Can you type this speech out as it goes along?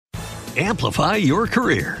Amplify your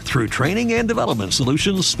career through training and development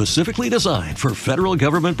solutions specifically designed for federal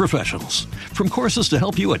government professionals. From courses to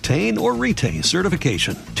help you attain or retain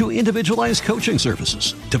certification, to individualized coaching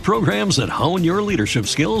services, to programs that hone your leadership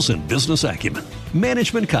skills and business acumen,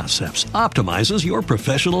 Management Concepts optimizes your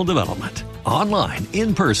professional development. Online,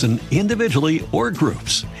 in person, individually, or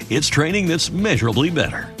groups, it's training that's measurably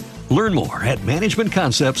better. Learn more at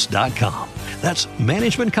managementconcepts.com. That's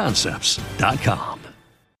managementconcepts.com.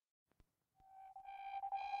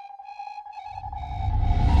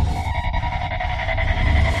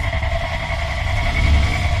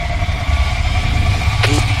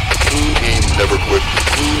 Never quit.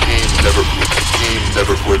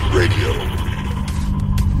 Never quit radio.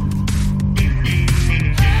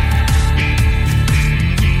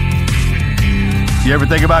 You ever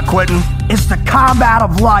think about quitting? It's the combat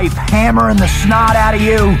of life, hammering the snot out of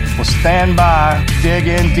you. Well, stand by, dig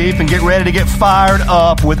in deep, and get ready to get fired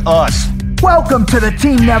up with us. Welcome to the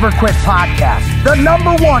Team Never Quit podcast, the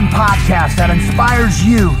 #1 podcast that inspires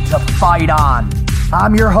you to fight on.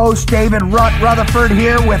 I'm your host, David Rutt Rutherford,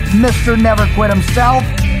 here with Mr. Never Quit himself,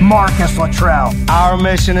 Marcus Luttrell. Our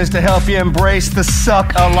mission is to help you embrace the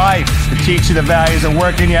suck of life, to teach you the values of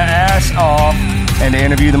working your ass off, and to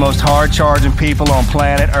interview the most hard-charging people on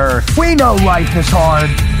planet Earth. We know life is hard.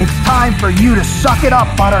 It's time for you to suck it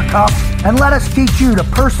up, Buttercup, and let us teach you to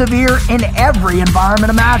persevere in every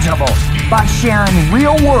environment imaginable by sharing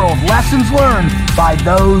real-world lessons learned by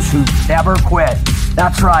those who never quit.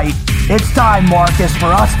 That's right. It's time, Marcus, for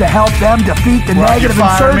us to help them defeat the negative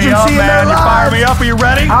insurgency in their lives. You fire me up. Are you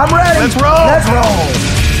ready? I'm ready. Let's roll. Let's roll.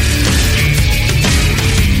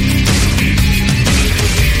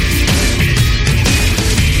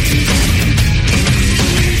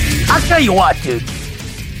 I'll tell you what, dude.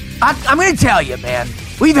 I'm going to tell you, man.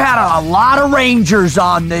 We've had a lot of Rangers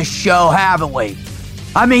on this show, haven't we?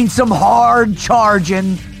 I mean, some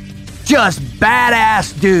hard-charging, just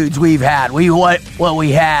badass dudes we've had. We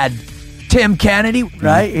had Tim Kennedy,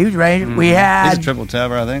 right? He was Ranger. We had... He's a triple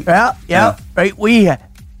tabber, I think. Yeah. Right.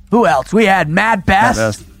 Who else? We had Matt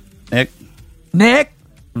Best. Nick.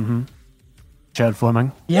 Mm-hmm. Chad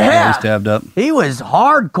Fleming. Yeah. He's tabbed up. He was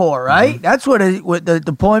hardcore, right? Mm-hmm. That's what the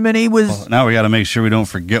deployment he was... Well, now we got to make sure we don't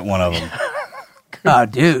forget one of them. Oh,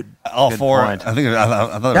 dude. All Good four. point. I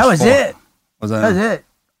thought that was four. it. That was it.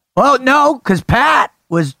 Well, no, because Pat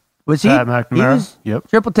was he? Pat McNamara. He was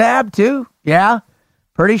triple tab too. Yeah,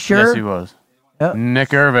 pretty sure. Yes, he was. Yep.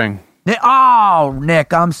 Nick Irving.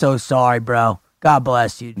 Nick, I'm so sorry, bro. God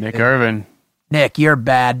bless you, dude. Nick Irving. Nick, you're a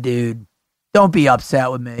bad dude. Don't be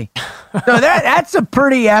upset with me. So that's a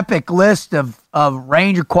pretty epic list of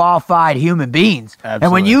Ranger qualified human beings. Absolutely.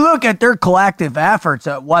 And when you look at their collective efforts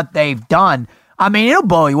at what they've done, I mean, it'll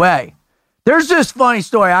blow you away. There's this funny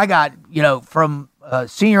story I got, from a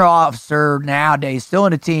senior officer nowadays, still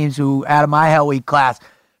in the teams, who out of my Hell Week class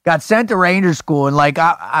got sent to Ranger school. And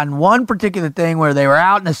on one particular thing where they were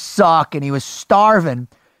out in the suck and he was starving,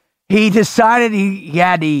 he decided he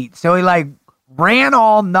had to eat. So he ran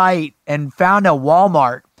all night and found a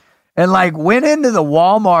Walmart and went into the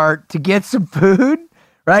Walmart to get some food,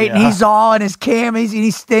 right? Yeah. And he's all in his camis and he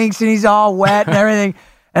stinks and he's all wet and everything.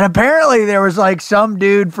 And apparently there was some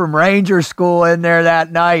dude from Ranger school in there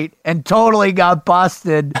that night and totally got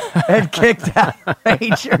busted and kicked out of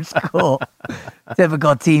Ranger school.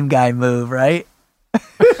 Typical team guy move, right?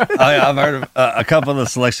 I've heard of a couple of the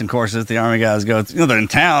selection courses the Army guys go to. They're in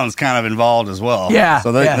towns kind of involved as well. Yeah.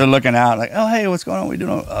 So they're looking out oh, hey, what's going on? What are you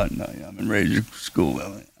doing? Oh, no, I'm in Ranger school.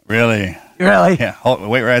 Really? Yeah.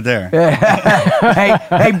 Wait right there.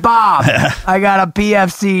 Hey, Bob, I got a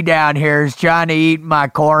PFC down here who's trying to eat my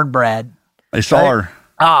cornbread. They saw her.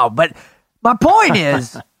 Oh, but my point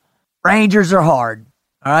is, Rangers are hard.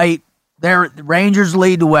 All right? The Rangers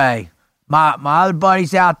lead the way. My other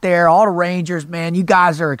buddies out there, all the Rangers, man, you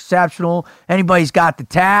guys are exceptional. Anybody's got the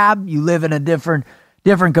tab. You live in a different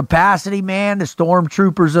capacity, man. The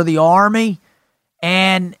stormtroopers of the Army.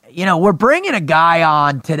 And, we're bringing a guy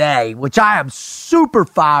on today, which I am super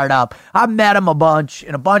fired up. I've met him a bunch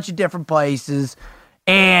in a bunch of different places,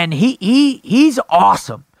 and he's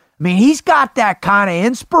awesome. I mean, he's got that kind of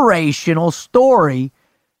inspirational story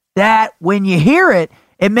that when you hear it,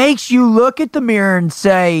 it makes you look at the mirror and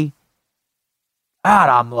say, God,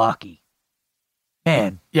 I'm lucky.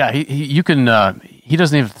 Man. Yeah, you can, he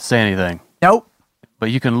doesn't even have to say anything. Nope.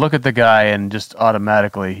 But you can look at the guy and just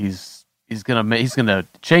automatically he's gonna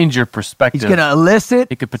change your perspective. He's gonna elicit.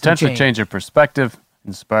 He could potentially change your perspective,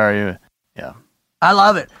 inspire you. Yeah, I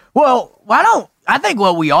love it. Well, I think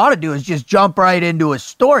what we ought to do is just jump right into a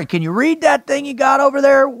story. Can you read that thing you got over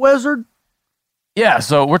there, Wizard? Yeah.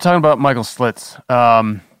 So we're talking about Michael Slitz.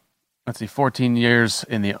 let's see, 14 years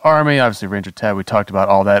in the Army, obviously Ranger Ted, we talked about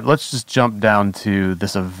all that. Let's just jump down to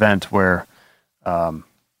this event where, I'll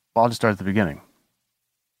just start at the beginning.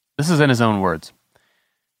 This is in his own words.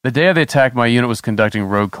 The day of the attack, my unit was conducting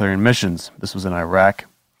road clearing missions. This was in Iraq.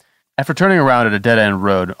 After turning around at a dead-end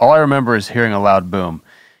road, all I remember is hearing a loud boom,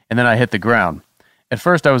 and then I hit the ground. At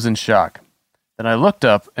first, I was in shock. Then I looked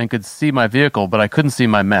up and could see my vehicle, but I couldn't see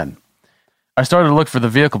my men. I started to look for the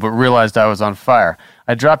vehicle, but realized I was on fire.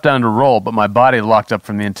 I dropped down to roll, but my body locked up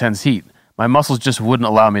from the intense heat. My muscles just wouldn't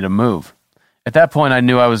allow me to move. At that point, I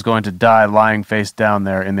knew I was going to die lying face down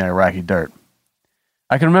there in the Iraqi dirt.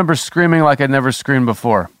 I can remember screaming like I'd never screamed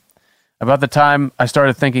before. About the time I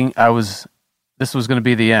started thinking this was going to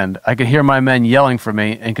be the end, I could hear my men yelling for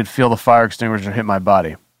me and could feel the fire extinguisher hit my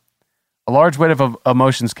body. A large weight of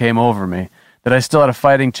emotions came over me, that I still had a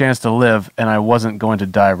fighting chance to live and I wasn't going to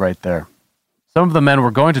die right there. Some of the men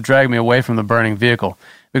were going to drag me away from the burning vehicle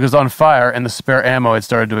because it was on fire and the spare ammo had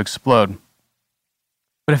started to explode.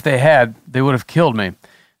 But if they had, they would have killed me.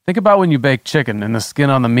 Think about when you bake chicken and the skin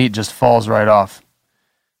on the meat just falls right off.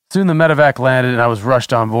 Soon the medevac landed and I was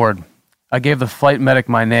rushed on board. I gave the flight medic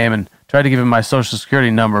my name and tried to give him my social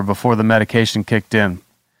security number before the medication kicked in.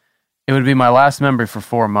 It would be my last memory for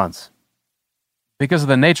 4 months. Because of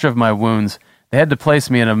the nature of my wounds, they had to place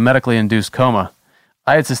me in a medically induced coma.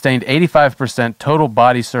 I had sustained 85% total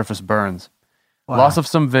body surface burns, loss of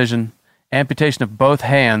some vision, amputation of both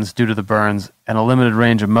hands due to the burns, and a limited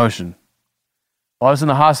range of motion. While I was in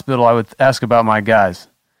the hospital, I would ask about my guys.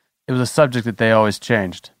 It was a subject that they always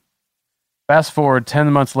changed. Fast forward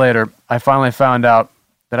 10 months later, I finally found out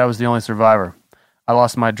that I was the only survivor. I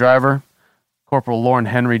lost my driver, Corporal Lorne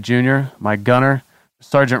Henry Jr., my gunner,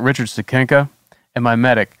 Sergeant Richard Sekenka, and my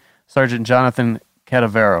medic, Sergeant Jonathan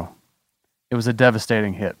Cadavero. It was a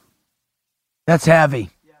devastating hit. That's heavy.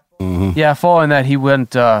 Mm-hmm. Yeah, following that, he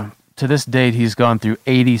went, to this date, he's gone through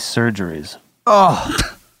 80 surgeries. Oh.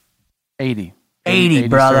 80. 80,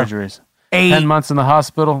 brother. Surgeries. 80. 10 months in the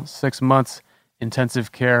hospital, 6 months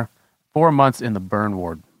intensive care, 4 months in the burn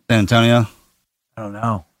ward. San Antonio? I don't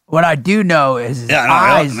know. What I do know is his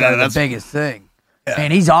eyes are the biggest thing. Yeah.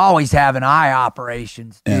 Man, he's always having eye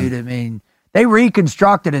operations, dude. Yeah. I mean, they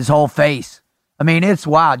reconstructed his whole face. I mean, it's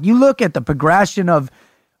wild. You look at the progression of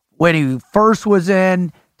when he first was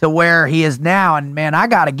in to where he is now, and man, I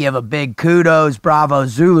got to give a big kudos, bravo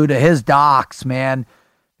Zulu, to his docs, man,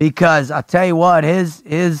 because I tell you what, his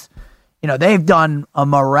they've done a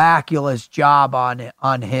miraculous job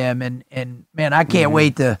on him, and man, I can't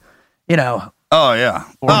wait to, Oh yeah.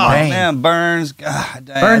 Man, Burns. God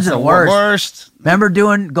damn. Burns is the worst. Remember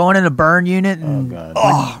going in a burn unit and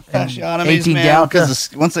fasciotomies, 18 man. Delta?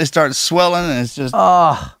 Because once they start swelling, and it's just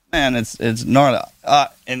man, it's gnarly.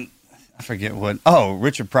 And I forget what. Oh,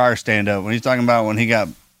 Richard Pryor stand up when he's talking about when he got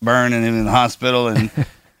burned and in the hospital, and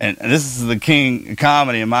and this is the king of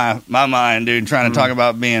comedy in my mind, dude. Trying to talk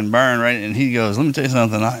about being burned, right? And he goes, "Let me tell you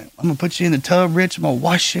something. I'm gonna put you in the tub, Rich. I'm gonna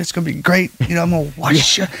wash you. It's gonna be great. I'm gonna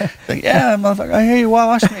wash you." Like, yeah, motherfucker. I hear you.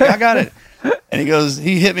 Wash me. I got it. And he goes,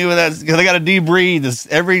 he hit me with that because they got to debride this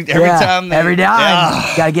every time. Every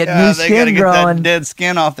time. Got to get new skin gotta growing. Get that dead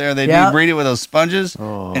skin off there. They debride it with those sponges.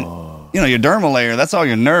 Oh. And, your dermal layer, that's all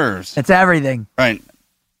your nerves. It's everything. Right.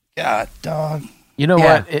 God, dog. You know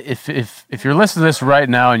what? If you're listening to this right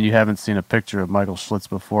now and you haven't seen a picture of Michael Schlitz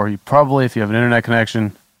before, you probably, if you have an internet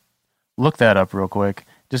connection, look that up real quick.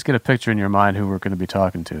 Just get a picture in your mind who we're going to be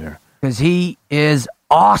talking to here. Because he is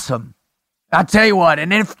awesome. I'll tell you what,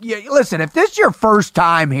 and if this is your first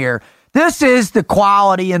time here, this is the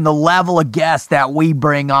quality and the level of guests that we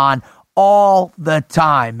bring on all the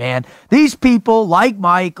time, man. These people, like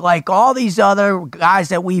Mike, like all these other guys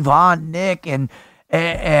that we've on, Nick and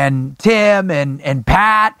Tim and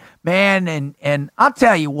Pat, man, and I'll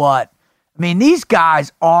tell you what, I mean, these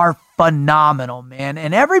guys are phenomenal, man,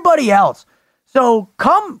 and everybody else. So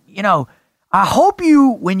come, I hope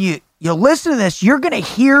when you listen to this, you're going to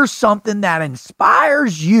hear something that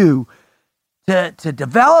inspires you to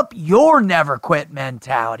develop your never quit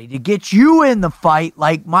mentality, to get you in the fight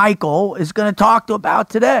like Michael is going to talk about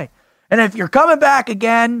today. And if you're coming back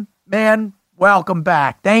again, man, welcome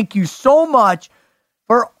back. Thank you so much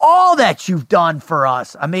for all that you've done for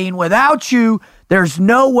us. I mean, without you, there's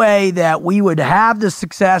no way that we would have the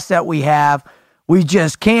success that we have. We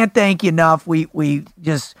just can't thank you enough. We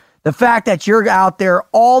just... The fact that you're out there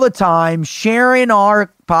all the time sharing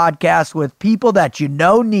our podcast with people that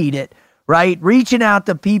need it, right? Reaching out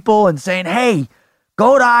to people and saying, hey,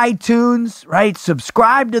 go to iTunes, right?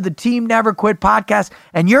 Subscribe to the Team Never Quit podcast,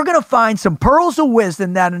 and you're going to find some pearls of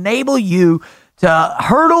wisdom that enable you to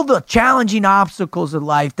hurdle the challenging obstacles of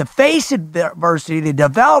life, to face adversity, to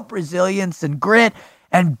develop resilience and grit,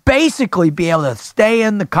 and basically be able to stay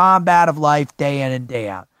in the combat of life day in and day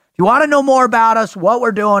out. If you want to know more about us, what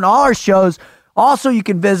we're doing, all our shows, also you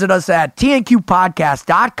can visit us at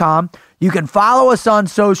tnqpodcast.com. You can follow us on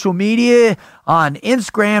social media, on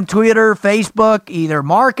Instagram, Twitter, Facebook, either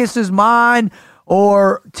Marcus is mine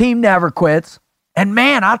or Team Never Quits. And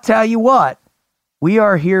man, I'll tell you what, we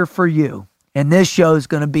are here for you. And this show is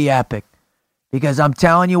going to be epic because I'm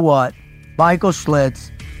telling you what, Michael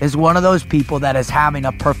Schlitz is one of those people that is having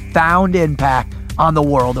a profound impact on the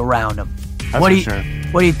world around him. What do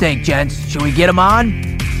you think, gents? Should we get him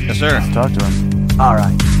on? Yes, sir. Let's talk to him. All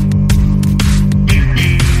right.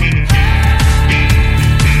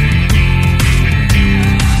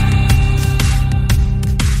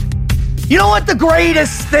 You know what the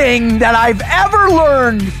greatest thing that I've ever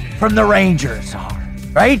learned from the Rangers are,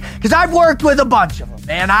 right? Because I've worked with a bunch of them,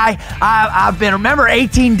 man. I've been, remember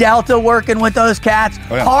 18 Delta working with those cats?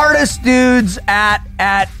 Oh, yeah. Hardest dudes at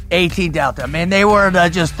 18 Delta. Man, they were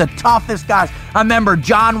just the toughest guys. I remember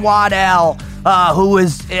John Waddell, who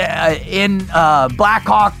was in Black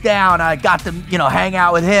Hawk Down. I got to, hang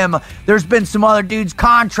out with him. There's been some other dudes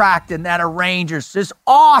contracting that are Rangers. Just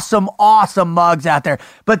awesome, awesome mugs out there.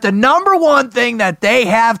 But the number one thing that they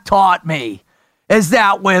have taught me is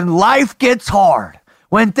that when life gets hard,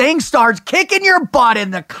 when things starts kicking your butt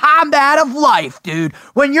in the combat of life, dude,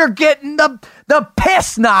 when you're getting the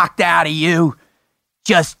piss knocked out of you,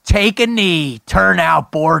 just take a knee, turn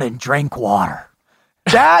outboard, and drink water.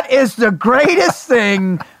 That is the greatest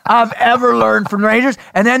thing I've ever learned from the Rangers.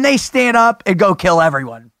 And then they stand up and go kill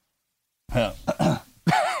everyone. I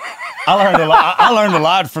learned a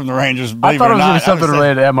lot from the Rangers. I thought it was going to be something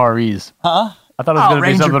related to MREs. Huh? I thought it was going to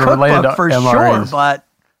be something related to for MREs. Sure, but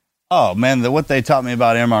oh man, what they taught me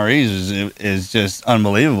about MREs is just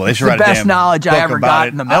unbelievable. They it's the best knowledge I ever got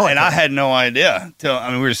in the military. And I had no idea till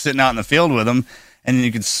we were just sitting out in the field with them, and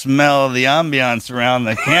you could smell the ambiance around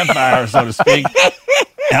the campfire, so to speak.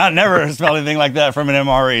 And I never smelled anything like that from an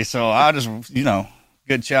MRE. So I just,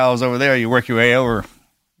 good chows over there. You work your way over,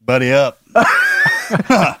 buddy up.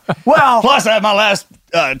 Well, plus I had my last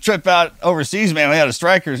trip out overseas, man. We had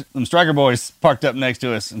some striker boys parked up next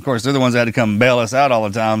to us. And of course, they're the ones that had to come bail us out all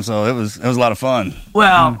the time. So it was a lot of fun.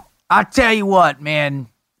 Well, I tell you what, man,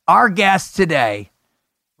 our guest today,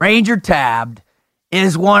 Ranger Tabbed,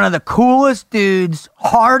 is one of the coolest dudes,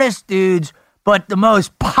 hardest dudes, but the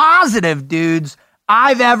most positive dudes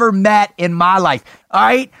I've ever met in my life. All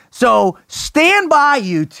right? So stand by,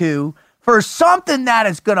 you two, for something that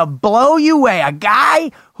is going to blow you away. A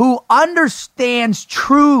guy who understands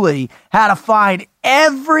truly how to find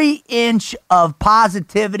every inch of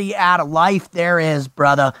positivity out of life there is,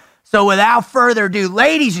 brother. So without further ado,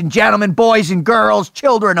 ladies and gentlemen, boys and girls,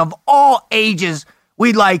 children of all ages,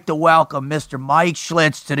 we'd like to welcome Mr. Mike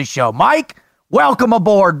Schlitz to the show. Mike, welcome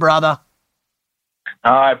aboard, brother.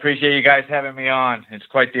 I appreciate you guys having me on. It's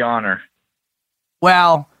quite the honor.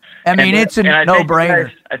 Well, it's a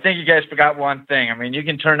no-brainer. I think you guys forgot one thing. I mean, you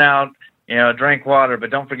can turn out, drink water, but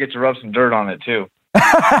don't forget to rub some dirt on it, too. Well,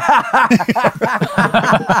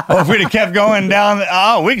 if we'd have kept going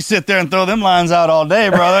down, we could sit there and throw them lines out all day,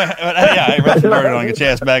 brother. But, yeah, rub some dirt on, get your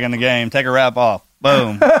ass back in the game. Take a wrap off.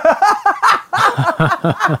 Boom.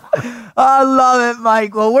 I love it,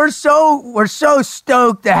 Mike. Well, we're so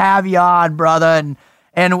stoked to have you on, brother,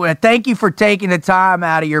 and thank you for taking the time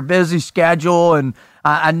out of your busy schedule. And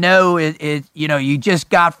I know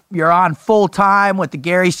you're on full time with the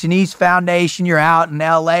Gary Sinise Foundation. You're out in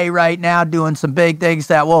LA right now doing some big things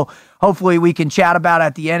that hopefully we can chat about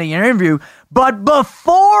at the end of your interview. But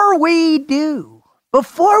before we get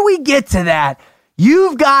to that,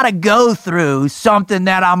 you've got to go through something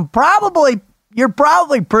that you're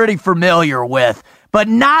probably pretty familiar with, but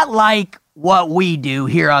not like what we do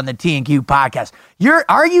here on the T&Q podcast.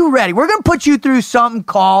 Are you ready? We're going to put you through something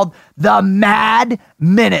called the Mad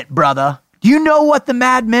Minute, brother. Do you know what the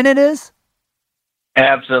Mad Minute is?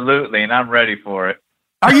 Absolutely, and I'm ready for it.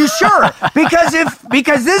 Are you sure? Because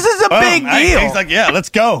this is a big deal. He's like, yeah, let's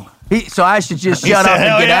go. So I should just shut up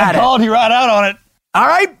and get at it. Called, he right out on it. All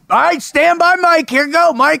right, stand by, Mike. Here you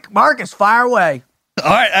go, Mike. Marcus, fire away. All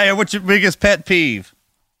right, hey, what's your biggest pet peeve?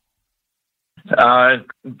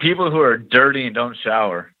 People who are dirty and don't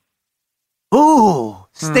shower. Ooh,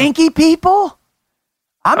 stinky people?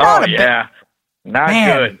 Not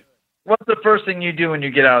good. What's the first thing you do when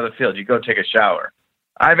you get out of the field? You go take a shower.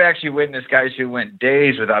 I've actually witnessed guys who went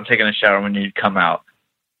days without taking a shower when you come out.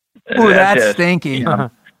 Ooh, that's stinky.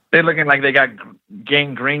 They're looking like they got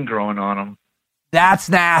gangrene growing on them. That's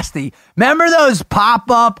nasty. Remember those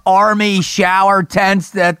pop-up army shower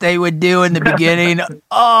tents that they would do in the beginning?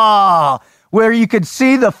 Oh, where you could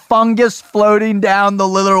see the fungus floating down the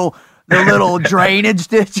little drainage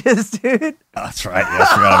ditches, dude. That's right. Yeah,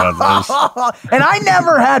 I forgot about those. And I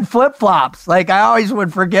never had flip-flops. Like, I always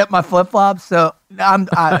would forget my flip-flops, so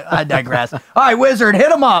I digress. All right, Wizard, hit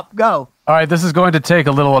them up. Go. All right, this is going to take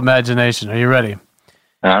a little imagination. Are you ready?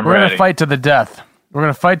 I'm We're ready. going to fight to the death. We're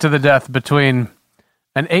going to fight to the death between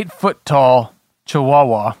an 8-foot-tall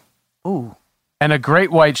chihuahua and a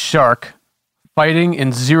great white shark fighting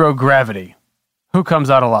in zero gravity. Who comes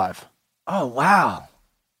out alive? Oh, wow.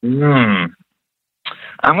 I'm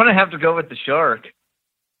going to have to go with the shark.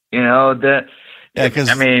 You know,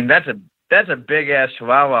 I mean, that's a big ass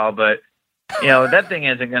chihuahua, but you know, that thing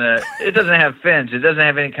it doesn't have fins. It doesn't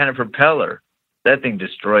have any kind of propeller. That thing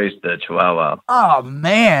destroys the chihuahua. Oh,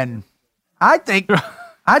 man. I think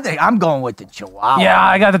I'm going with the chihuahua. Yeah,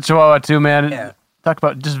 I got the chihuahua too, man. Yeah. Talk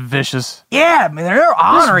about just vicious. Yeah, man, they're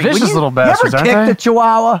honoring. vicious little bastards, You ever aren't kicked they? a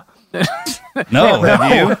chihuahua? No,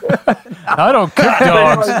 have you? I don't kick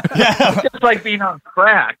dogs. It's just like being on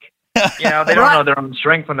crack. You know, they don't know their own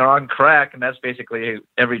strength when they're on crack, and that's basically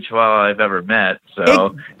every chihuahua I've ever met.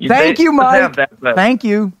 So Thank you, Mike. But Thank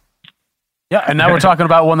you. Yeah, and now we're talking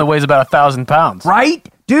about one that weighs about 1,000 pounds. Right,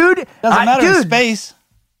 dude? Doesn't matter in dude, space.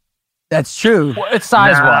 That's true. Well, it's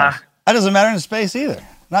size-wise. That doesn't matter in space either.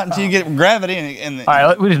 Not until you get gravity and All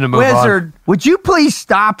right, we need to move Wizard, would you please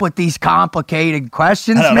stop with these complicated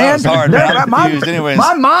questions, I know, that man? was hard, man. I'm confused anyways.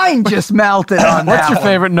 My mind just melted on on. What's that your one.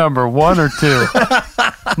 favorite number, 1 or 2?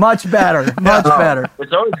 Much better. Much better.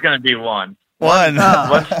 it's always going to be one. one.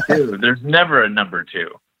 What's two? There's never a number two.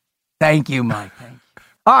 Thank you, Mike. Thank you.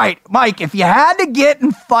 All right, Mike, if you had to get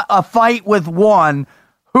in a fight with one,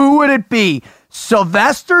 who would it be?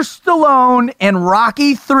 Sylvester Stallone in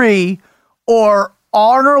Rocky III or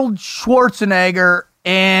Arnold Schwarzenegger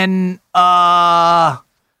in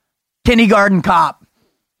Kindergarten Cop?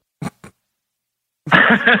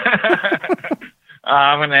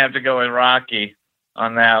 I'm going to have to go with Rocky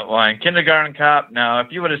on that one. Kindergarten Cop, no.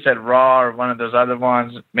 If you would have said Raw or one of those other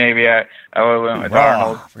ones, maybe I would have went with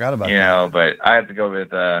Arnold. Forgot about You that. know, but I have to go with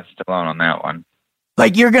Stallone on that one.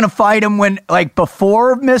 Like you're going to fight him when, like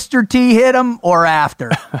before Mr. T hit him or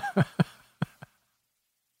after?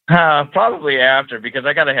 Probably after, because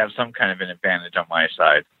I got to have some kind of an advantage on my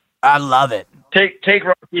side. I love it. Take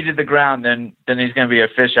Rocky to the ground, then he's going to be a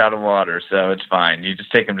fish out of water, so it's fine. You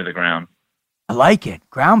just take him to the ground. I like it.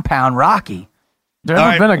 Ground pound Rocky. There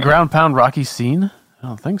ever been a ground pound Rocky scene? I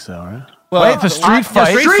don't think so, right? Well, Wait, the street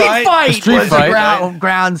fight. street fight. The street was fight. the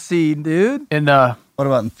ground scene, dude. And What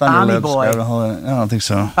about in Thunder Tommy Lips? Boy. Grab a hold of it? I don't think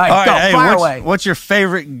so. All right, go, fire what's, away. what's your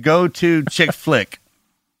favorite go-to chick flick?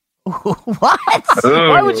 What?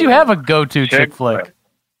 why would you have a go-to chick flick?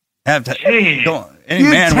 Have to, Jeez. any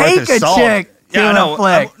You man take worth his a salt. chick to Yeah, I a know.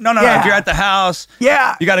 flick. No. Yeah. If you're at the house,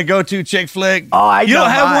 Yeah. you got to go to chick flick. Oh, I You know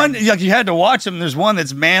don't have mine. one. Like you had to watch them. There's one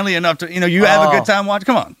that's manly enough to. You have a good time watching.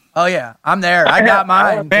 Come on, Oh, yeah. I'm there. I got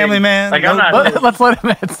mine. Family Man. Like, I'm not. Let's let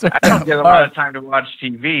him answer. I don't get a lot of time to watch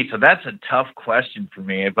TV, so that's a tough question for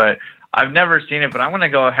me. But I've never seen it. But I'm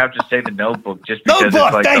going to have to say The Notebook, just because Notebook,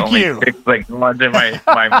 it's like thank the only you. it's like the one's in my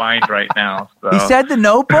mind right now. So. He said The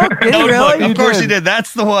Notebook? Did he Notebook. really? Of course he did.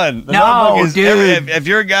 That's the one. The No, Notebook is dude. If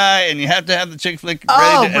you're a guy and you have to have the chick flick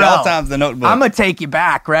Oh, ready at bro. all times, The Notebook. I'm going to take you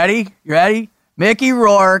back. Ready? You ready? Mickey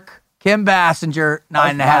Rourke, Kim Basinger,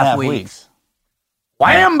 9.5 weeks.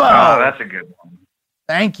 Whambo! Oh, that's a good one.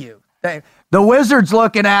 Thank you. The Wizard's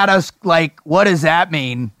looking at us like, what does that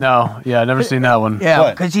mean? No, yeah, I've never seen that one. Yeah,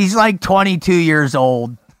 What? because he's like 22 years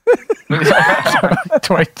old.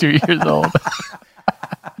 22 years old.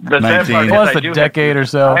 The sad 19. part is Plus I a do decade or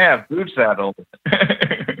so. I have boots that old.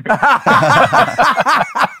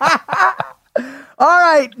 All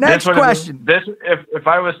right, next This would have question. been- if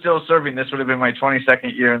I was still serving, this would have been my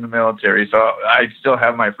 22nd year in the military. So I still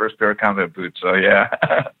have my first pair of combat boots. So yeah.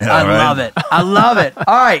 I love it. I love it. All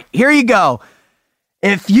right, here you go.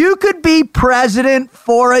 If you could be president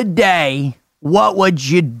for a day, what would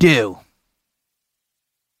you do?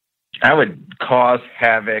 I would cause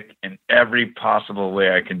havoc in every possible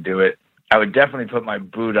way I can do it. I would definitely put my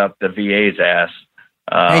boot up the VA's ass.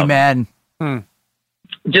 Hey, man.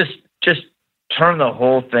 Just turn the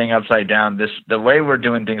whole thing upside down. The way we're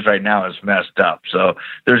doing things right now is messed up. So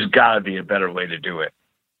there's got to be a better way to do it.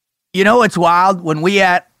 You know what's wild? When we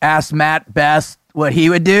asked Matt Best what he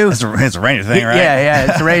would do. It's a Ranger thing, right? Yeah,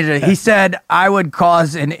 it's a Ranger. He said, I would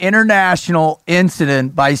cause an international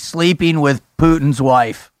incident by sleeping with Putin's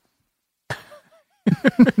wife.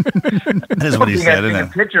 That is what he I said, think isn't a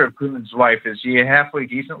it? picture of Putin's wife. Is she halfway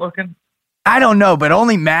decent looking? I don't know, but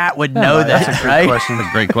only Matt would know that, that's a right? question. That's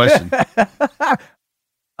a great question.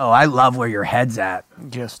 Oh, I love where your head's at.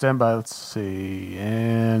 Yeah, stand by. Let's see.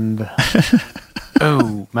 And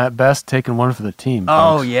oh, Matt Best taking one for the team.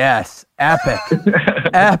 Oh, folks. yes. Epic.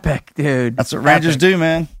 Epic, dude. That's what Rangers do,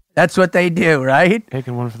 man. That's what they do, right?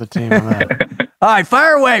 Taking one for the team on that. All right,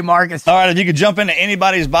 fire away, Marcus. All right, if you could jump into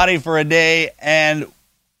anybody's body for a day and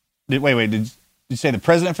did you say the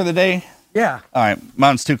president for the day? Yeah. All right,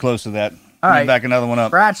 mine's too close to that. All right. Back another one up.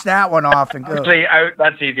 Scratch that one off and go. Actually,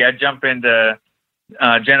 that's easy. I jump into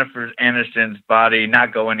Jennifer Aniston's body,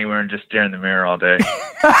 not go anywhere, and just stare in the mirror all day.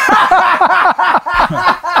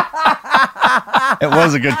 It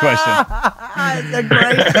was a good question. It's a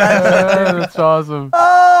great question. That's awesome.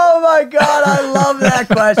 Oh, my God. I love that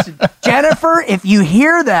question. Jennifer, if you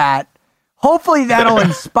hear that, hopefully that'll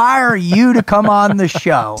inspire you to come on the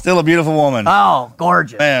show. Still a beautiful woman. Oh,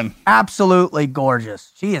 gorgeous. Man. Absolutely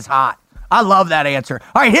gorgeous. She is hot. I love that answer.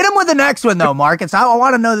 All right, hit him with the next one, though, Marcus. I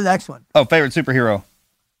want to know the next one. Oh, favorite superhero?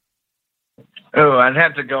 Oh, I'd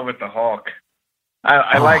have to go with the Hulk.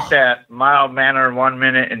 I like that mild manner 1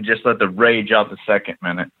 minute and just let the rage out the second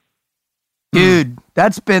minute. Dude,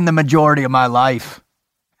 that's been the majority of my life.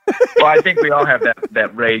 Well, I think we all have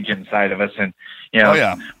that rage inside of us, and Oh,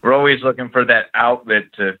 yeah. we're always looking for that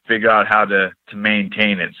outlet to figure out how to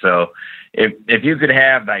maintain it. So if you could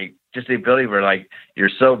have like just the ability where like you're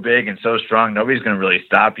so big and so strong, nobody's going to really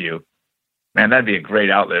stop you, man, that'd be a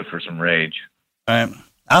great outlet for some rage. All right.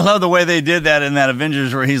 I love the way they did that in that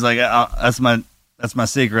Avengers where he's like, that's my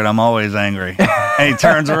secret. I'm always angry. And he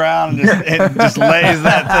turns around and just lays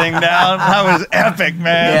that thing down. That was epic,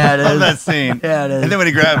 man. Yeah, it I love is. that scene. Yeah, it is. And then when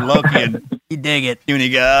he grabbed Loki and You dig it. Puny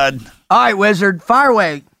God. All right, Wizard, fire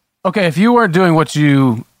away. Okay, if you weren't doing what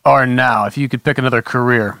you are now, if you could pick another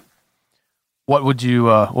career, what would you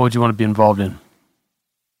want to be involved in?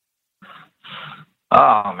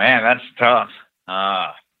 Oh man, that's tough.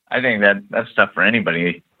 I think that's tough for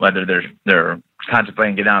anybody, whether they're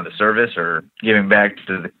contemplating getting out of the service or giving back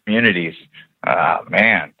to the communities.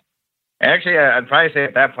 Man, actually, I'd probably say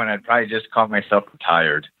at that point, I'd probably just call myself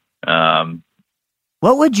retired.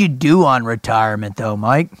 What would you do on retirement, though,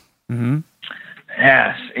 Mike? Mm-hmm.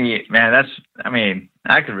 Yes, man,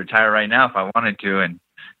 I could retire right now if I wanted to, and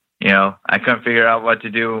I couldn't figure out what to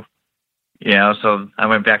do. So I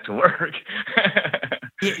went back to work.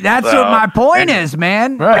 That's what my point is,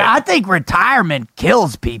 man. Right. I think retirement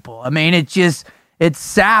kills people. I mean, it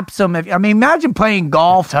saps them. Imagine playing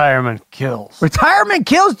golf. Retirement kills. Retirement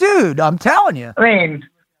kills, dude. I'm telling you. I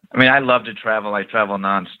mean, I love to travel. I travel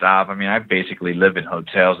nonstop. I basically live in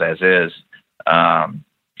hotels as is.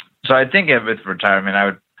 So I think with retirement, I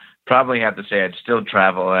would probably have to say I'd still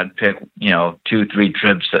travel. I'd pick, 2-3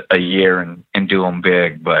 trips a year and do them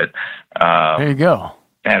big. But There you go.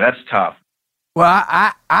 yeah, that's tough. Well,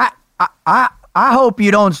 I hope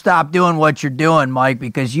you don't stop doing what you're doing, Mike,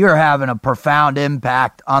 because you're having a profound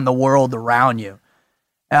impact on the world around you.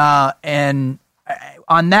 And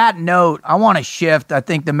on that note, I want to shift. I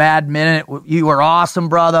think the Mad Minute, you were awesome,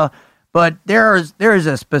 brother. But there is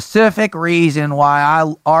a specific reason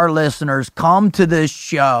why our listeners come to this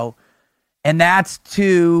show, and that's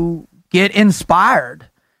to get inspired.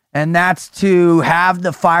 And that's to have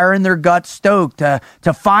the fire in their gut stoked, to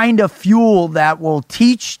find a fuel that will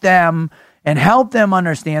teach them and help them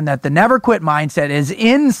understand that the never quit mindset is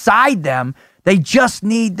inside them. They just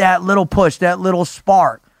need that little push, that little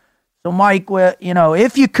spark. So, Mike,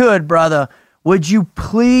 if you could, brother, would you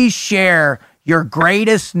please share your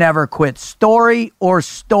greatest never quit story or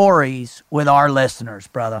stories with our listeners,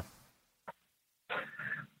 brother?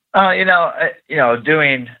 I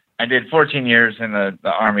did 14 years in the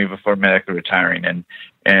Army before medically retiring,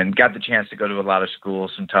 and got the chance to go to a lot of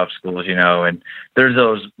schools, some tough schools, and there's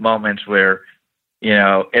those moments where,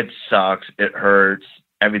 it sucks, it hurts,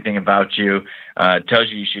 everything about you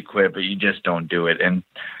tells you should quit, but you just don't do it. And,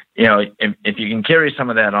 if you can carry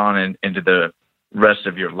some of that on into the rest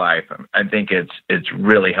of your life, I think it's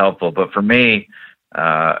really helpful. But for me,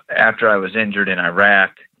 after I was injured in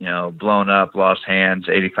Iraq, blown up, lost hands,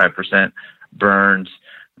 85% burns,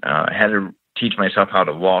 I had to teach myself how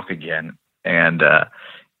to walk again. And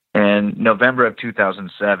in November of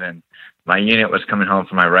 2007, my unit was coming home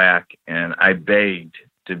from Iraq, and I begged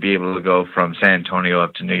to be able to go from San Antonio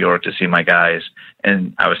up to New York to see my guys.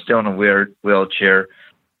 And I was still in a wheelchair,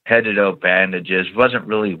 head to toe bandages, wasn't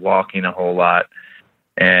really walking a whole lot.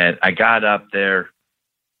 And I got up there,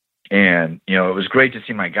 and, it was great to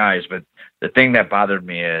see my guys. But the thing that bothered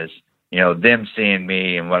me is, them seeing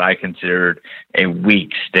me in what I considered a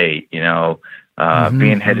weak state,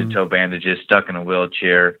 being head to toe bandages, stuck in a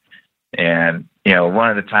wheelchair. And, you know, one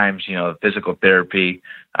of the times, you know, physical therapy,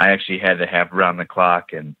 I actually had to have around the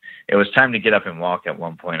clock, and it was time to get up and walk at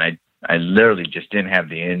one point. I literally just didn't have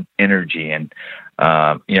the energy, and,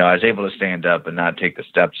 you know, I was able to stand up and not take the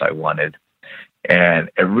steps I wanted. And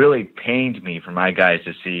it really pained me for my guys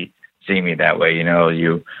to see me that way. You know,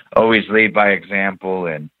 you always lead by example,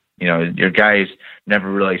 and, you know, your guys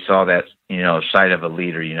never really saw that, you know, side of a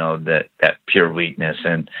leader, you know, that pure weakness.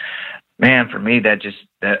 And man, for me, that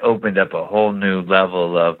opened up a whole new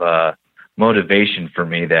level of motivation for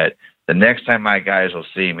me, that the next time my guys will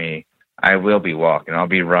see me, I will be walking, I'll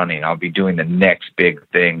be running, I'll be doing the next big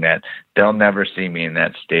thing, that they'll never see me in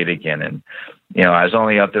that state again. And, you know, I was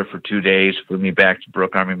only up there for 2 days, flew me back to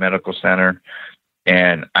Brooke Army Medical Center,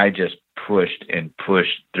 and I just pushed and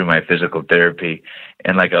pushed through my physical therapy.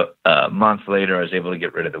 And like a month later, I was able to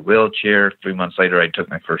get rid of the wheelchair. 3 months later, I took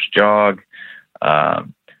my first jog.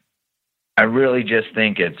 I really just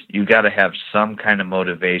think you got to have some kind of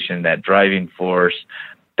motivation, that driving force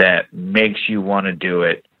that makes you want to do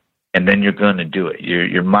it, and then you're going to do it.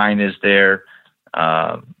 Your mind is there,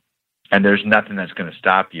 and there's nothing that's going to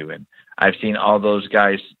stop you. And I've seen all those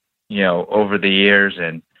guys, you know, over the years,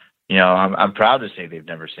 and, you know, I'm proud to say they've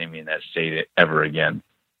never seen me in that state ever again.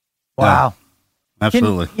 Wow. Yeah,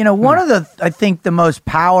 absolutely. You know, one of I think the most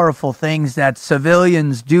powerful things that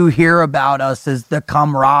civilians do hear about us is the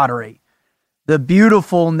camaraderie, the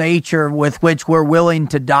beautiful nature with which we're willing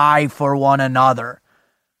to die for one another.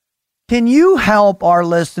 Can you help our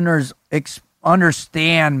listeners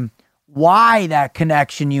understand why that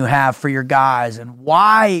connection you have for your guys, and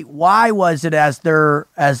why was it as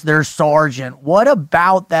their sergeant? What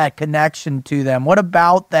about that connection to them? What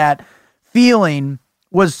about that feeling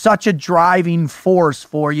was such a driving force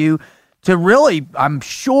for you to really, I'm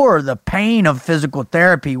sure the pain of physical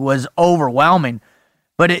therapy was overwhelming,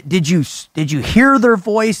 but did you hear their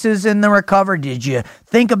voices in the recovery? Did you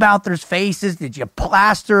think about their faces? Did you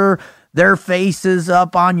plaster their faces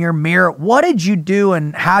up on your mirror? What did you do,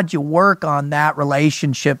 and how'd you work on that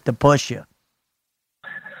relationship to push you?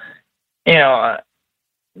 You know,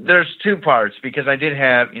 there's two parts, because I did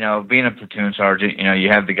have, you know, being a platoon sergeant, you know, you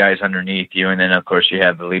have the guys underneath you, and then of course you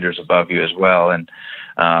have the leaders above you as well. And,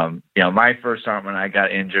 you know, my first sergeant when I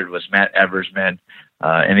got injured was Matt Eversman.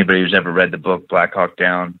 Anybody who's ever read the book Black Hawk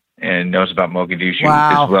Down and knows about Mogadishu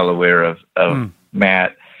is well aware of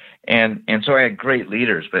Matt. And so I had great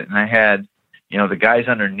leaders, but I had, you know, the guys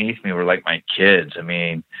underneath me were like my kids. I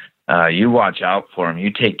mean, you watch out for them, you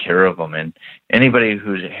take care of them. And anybody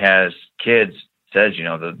who has kids says, you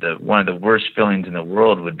know, the one of the worst feelings in the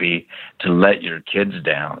world would be to let your kids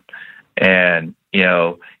down. And, you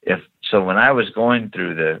know, so when I was going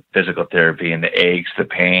through the physical therapy and the aches, the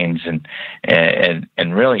pains,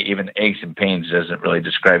 and really even aches and pains doesn't really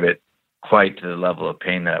describe it quite to the level of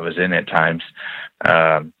pain that I was in at times.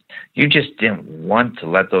 You just didn't want to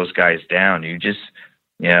let those guys down. You just,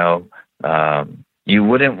 you know, you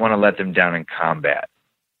wouldn't want to let them down in combat,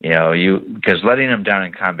 you know, because letting them down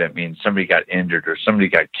in combat means somebody got injured or somebody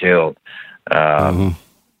got killed,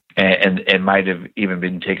 and might have even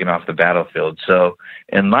been taken off the battlefield. So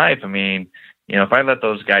in life, I mean, you know, if I let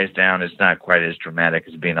those guys down, it's not quite as dramatic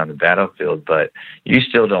as being on the battlefield, but you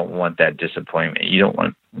still don't want that disappointment. You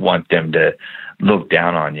don't want them to look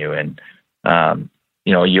down on you. And,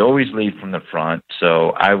 you know, you always lead from the front. So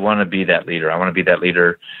I want to be that leader. I want to be that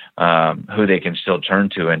leader who they can still turn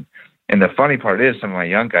to. And the funny part is some of my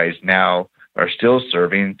young guys now are still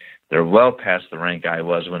serving. They're well past the rank I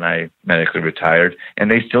was when I medically retired, and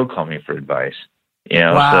they still call me for advice. You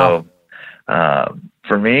know, wow. So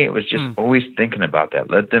for me, it was just always thinking about that.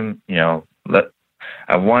 Let them, you know,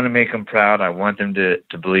 I want to make them proud. I want them to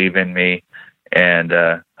believe in me, and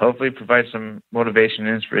hopefully provide some motivation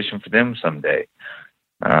and inspiration for them someday.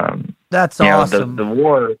 That's awesome.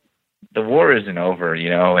 Know, the war isn't over, you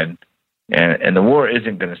know, and the war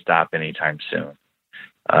isn't going to stop anytime soon.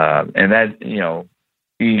 And that, you know,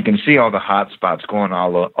 you can see all the hot spots going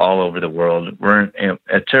all over the world. We're in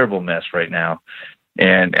a terrible mess right now.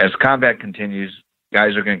 And as combat continues,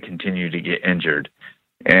 guys are going to continue to get injured.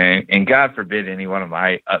 And God forbid any one of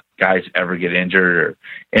my guys ever get injured, or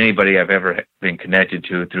anybody I've ever been connected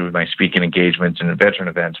to through my speaking engagements and veteran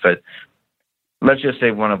events. But let's just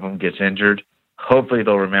say one of them gets injured. Hopefully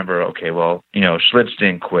they'll remember, okay, well, you know, Schlitz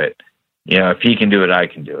didn't quit. You know, if he can do it, I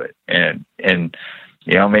can do it. And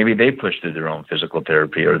you know, maybe they push through their own physical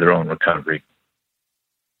therapy or their own recovery.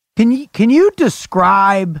 Can you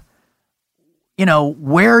describe, you know,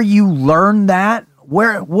 where you learned that?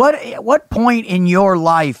 What point in your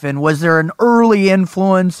life, and was there an early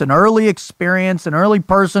influence, an early experience, an early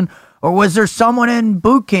person, Or was there someone in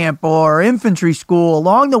boot camp or infantry school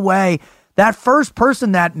along the way, that first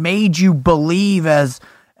person that made you believe as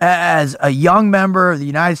a young member of the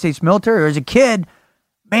United States military or as a kid,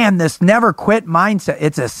 man, this never quit mindset,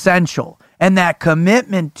 it's essential. And that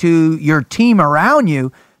commitment to your team around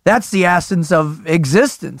you, that's the essence of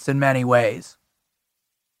existence in many ways.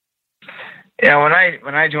 Yeah,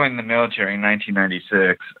 when I joined the military in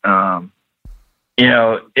 1996,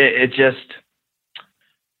 it just,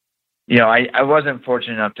 I wasn't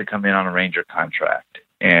fortunate enough to come in on a Ranger contract.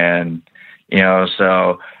 And,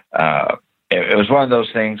 so it was one of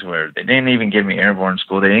those things where they didn't even give me airborne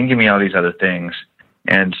school. They didn't give me all these other things.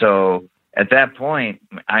 And so at that point,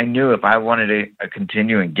 I knew if I wanted to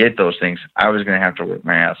continue and get those things, I was going to have to work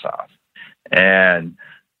my ass off. And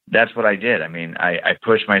that's what I did. I mean, I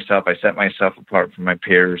pushed myself. I set myself apart from my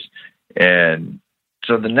peers. And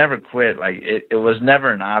so the never quit, like it was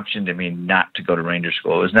never an option to me not to go to Ranger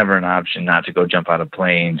school. It was never an option not to go jump out of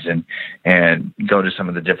planes and go to some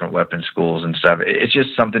of the different weapons schools and stuff. It's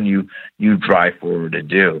just something you drive forward to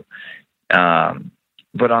do.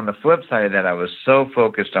 But on the flip side of that, I was so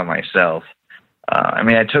focused on myself.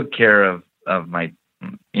 I took care of my,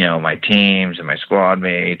 my teams and my squad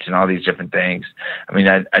mates and all these different things.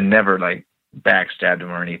 I never like backstabbed them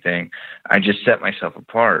or anything. I just set myself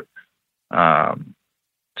apart.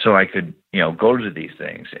 So I could, go to these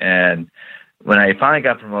things. And when I finally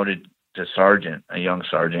got promoted to sergeant, a young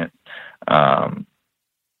sergeant, I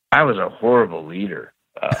was a horrible leader.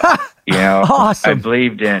 Awesome. I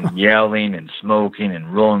believed in yelling and smoking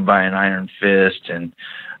and rolling by an iron fist. And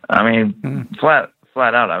flat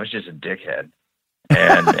out, I was just a dickhead.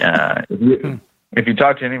 And if you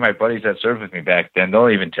talk to any of my buddies that served with me back then, they'll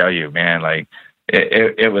even tell you, man, like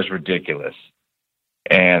it was ridiculous.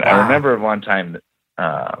 And wow. I remember one time,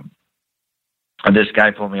 this guy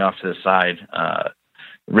pulled me off to the side,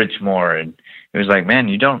 Rich Moore, and he was like, man,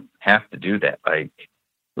 you don't have to do that. Like,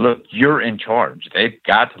 look, you're in charge. They've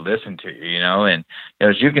got to listen to you, and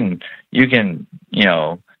you can,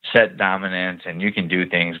 set dominance and you can do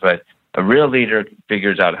things, but a real leader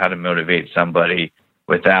figures out how to motivate somebody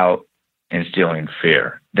without instilling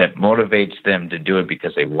fear that motivates them to do it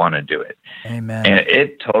because they want to do it. Amen. And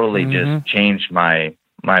it totally just changed my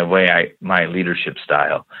leadership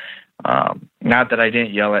style. Not that I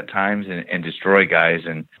didn't yell at times and destroy guys,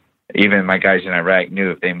 and even my guys in Iraq knew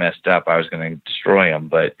if they messed up, I was going to destroy them.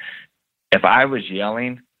 But if I was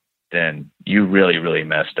yelling, then you really, really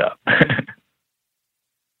messed up.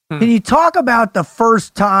 Can you talk about the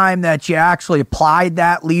first time that you actually applied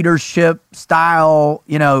that leadership style,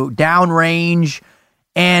 downrange?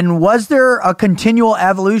 And was there a continual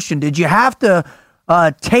evolution? Did you have to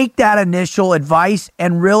take that initial advice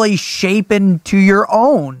and really shape into your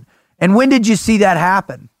own? And when did you see that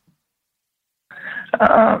happen?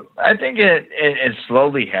 I think it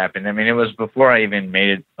slowly happened. It was before I even made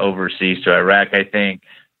it overseas to Iraq. I think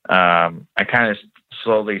I kind of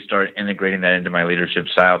slowly started integrating that into my leadership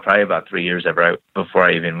style, probably about 3 years before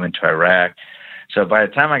I even went to Iraq. So by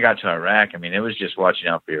the time I got to Iraq, it was just watching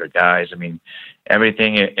out for your guys.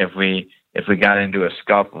 Everything, if we got into a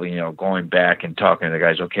scuffle, going back and talking to the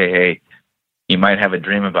guys, okay, hey, you might have a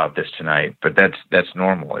dream about this tonight, but that's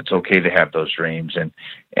normal. It's okay to have those dreams and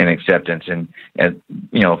acceptance and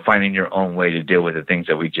finding your own way to deal with the things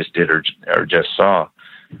that we just did or just saw.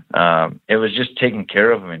 It was just taking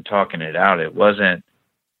care of them and talking it out. It wasn't,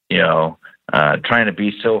 trying to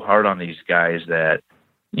be so hard on these guys that,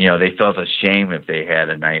 they felt ashamed if they had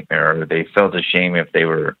a nightmare or they felt ashamed if they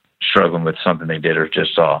were struggling with something they did or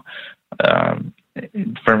just saw.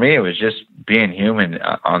 For me, it was just being human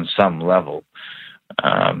on some level.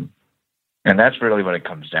 And that's really what it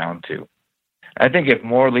comes down to. I think if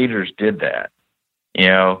more leaders did that,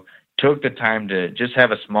 took the time to just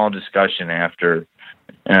have a small discussion after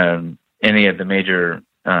any of the major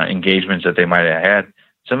engagements that they might have had,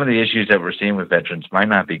 some of the issues that we're seeing with veterans might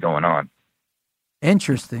not be going on.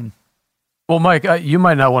 Interesting. Well, Mike, you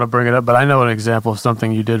might not want to bring it up, but I know an example of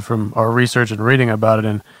something you did from our research and reading about it.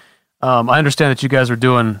 And I understand that you guys were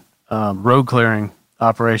doing road clearing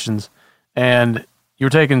operations, and you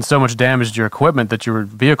were taking so much damage to your equipment that your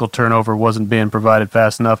vehicle turnover wasn't being provided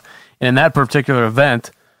fast enough. And in that particular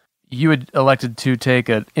event, you had elected to take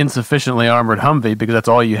an insufficiently armored Humvee because that's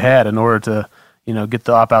all you had in order to, get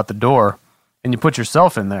the op out the door, and you put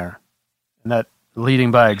yourself in there. And that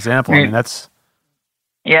leading by example, that's...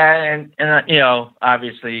 Yeah, and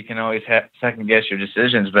obviously you can always second guess your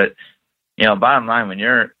decisions, but bottom line, when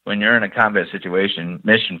you're in a combat situation,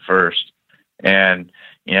 mission first. And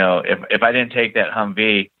if I didn't take that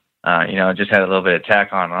Humvee, just had a little bit of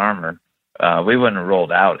tack on armor, we wouldn't have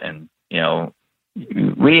rolled out, and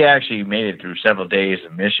we we actually made it through several days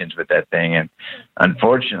of missions with that thing, and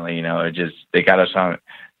unfortunately, they got us on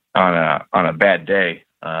a bad day.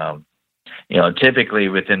 Typically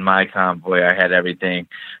within my convoy, I had everything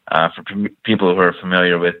for people who are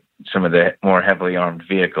familiar with some of the more heavily armed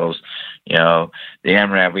vehicles. The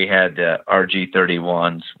AMRAAM, we had the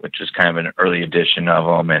RG-31s, which was kind of an early edition of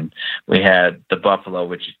them, and we had the Buffalo,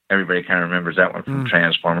 which everybody kind of remembers that one from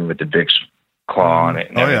Transformer with the big claw on it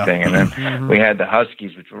and everything. Yeah. And then we had the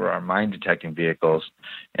Huskies, which were our mine detecting vehicles.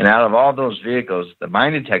 And out of all those vehicles, the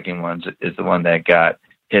mine detecting ones is the one that got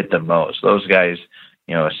hit the most. Those guys,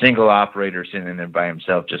 a single operator sitting there by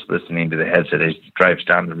himself just listening to the headset as he drives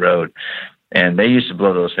down the road. And they used to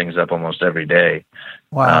blow those things up almost every day.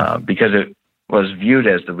 Wow. Because it was viewed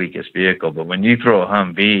as the weakest vehicle. But when you throw a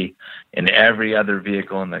Humvee and every other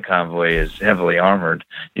vehicle in the convoy is heavily armored,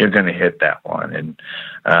 you're going to hit that one. And,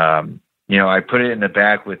 I put it in the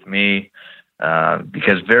back with me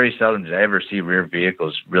because very seldom did I ever see rear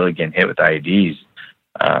vehicles really getting hit with IEDs.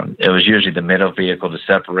 It was usually the middle vehicle to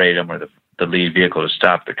separate them or the lead vehicle to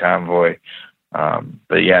stop the convoy.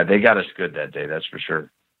 But yeah, they got us good that day, that's for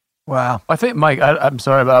sure. Wow. I think, Mike, I'm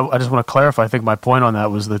sorry, but I just want to clarify. I think my point on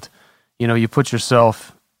that was that, you put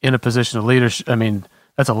yourself in a position of leadership. I mean,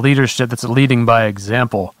 that's a leadership, that's a leading by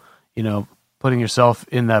example, putting yourself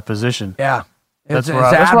in that position. Yeah. That's where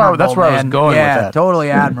I was going with that. Yeah, totally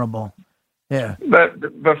admirable. Yeah.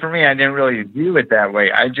 But for me, I didn't really view it that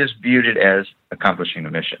way. I just viewed it as accomplishing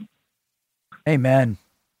a mission. Amen.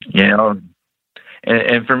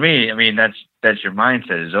 And for me, I mean, that's your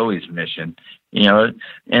mindset, is always mission,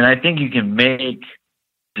 and I think you can make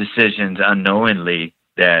decisions unknowingly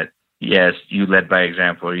that, yes, you led by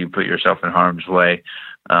example or you put yourself in harm's way.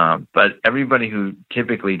 But everybody who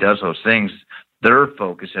typically does those things, their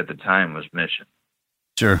focus at the time was mission.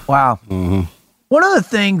 Sure. Wow. Mm-hmm. One of the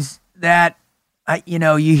things that,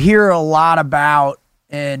 you hear a lot about,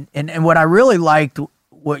 and what I really liked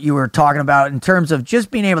what you were talking about in terms of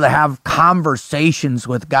just being able to have conversations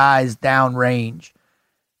with guys downrange.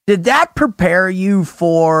 Did that prepare you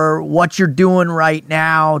for what you're doing right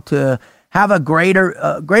now to have a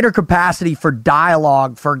greater capacity for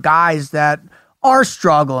dialogue for guys that are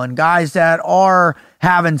struggling, guys that are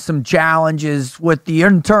having some challenges with the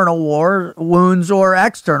internal wounds or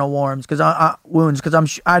external wounds?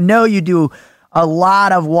 Because I know you do a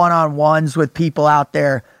lot of one-on-ones with people out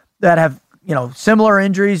there that have similar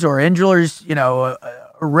injuries or injuries,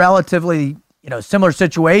 relatively similar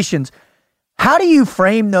situations. How do you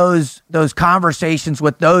frame those conversations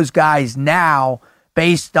with those guys now,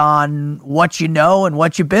 based on what you know and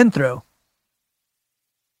what you've been through?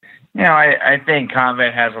 I think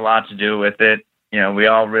combat has a lot to do with it. We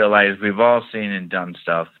all realize we've all seen and done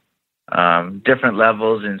stuff, different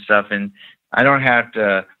levels and stuff. And I don't have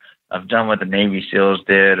to have done what the Navy SEALs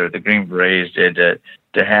did or the Green Berets did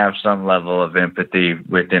to have some level of empathy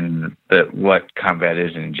within what combat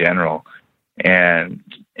is in general. And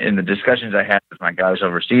in the discussions I had with my guys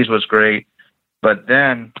overseas was great. But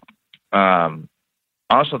then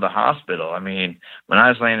also the hospital. I mean, when I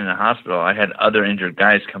was laying in the hospital, I had other injured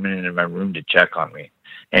guys coming into my room to check on me.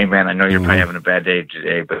 Hey, man, I know you're probably having a bad day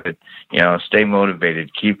today, but, stay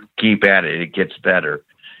motivated. Keep at it. It gets better.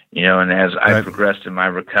 And as I progressed in my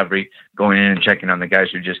recovery, going in and checking on the guys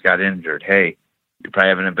who just got injured, hey, you're probably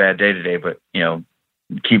having a bad day today, but,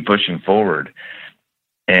 keep pushing forward.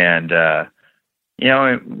 And,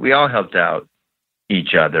 we all helped out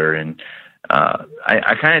each other. And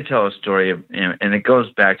I kind of tell a story, and it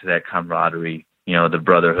goes back to that camaraderie, the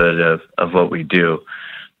brotherhood of what we do.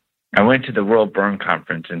 I went to the World Burn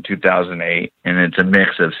Conference in 2008, and it's a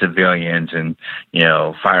mix of civilians and,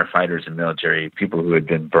 firefighters and military, people who had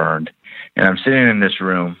been burned. And I'm sitting in this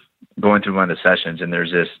room going through one of the sessions, and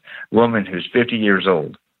there's this woman who's 50 years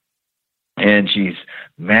old, and she's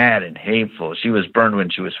mad and hateful. She was burned when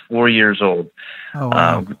she was 4 years old. Oh,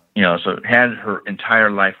 wow. So had her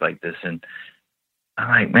entire life like this. And I'm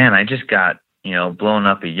like, man, I just got, blown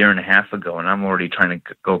up a year and a half ago, and I'm already trying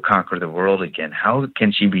to go conquer the world again. How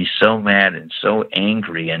can she be so mad and so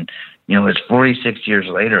angry? And, it's 46 years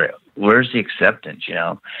later. Where's the acceptance,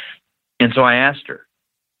 And so I asked her,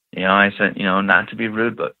 I said, not to be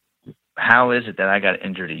rude, but how is it that I got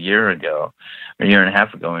injured a year and a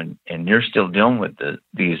half ago, and you're still dealing with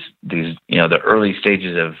these the early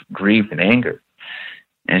stages of grief and anger?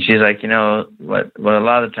 And she's like, what a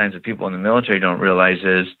lot of times the people in the military don't realize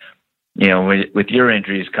is, with your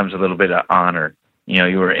injuries comes a little bit of honor.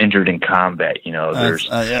 You were injured in combat.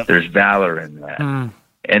 There's valor in that.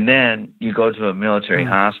 And then you go to a military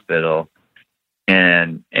hospital,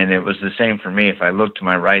 And it was the same for me. If I looked to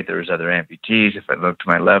my right, there was other amputees. If I looked to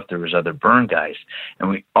my left, there was other burn guys, and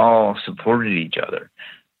we all supported each other.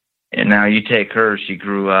 And now you take her, she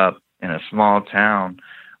grew up in a small town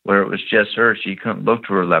where it was just her. She couldn't look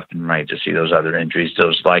to her left and right to see those other injuries,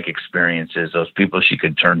 those like experiences, those people she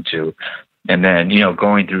could turn to. And then,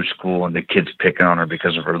 going through school and the kids picking on her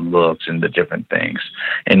because of her looks and the different things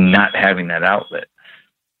and not having that outlet.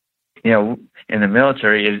 In the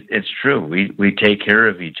military, it's true. We take care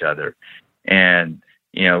of each other. And,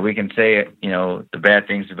 we can say, the bad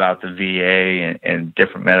things about the VA and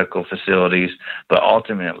different medical facilities, but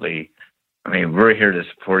ultimately, we're here to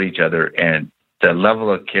support each other. And the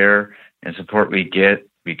level of care and support we get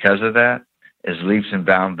because of that is leaps and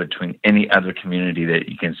bounds between any other community that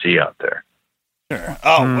you can see out there. Sure.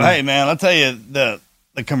 Oh, hey, man, I'll tell you, the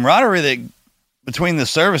camaraderie that between the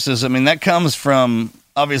services, that comes from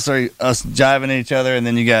obviously us jiving at each other, and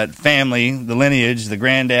then you got family, the lineage,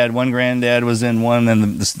 the one granddad was in one,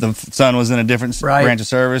 and the son was in a different branch of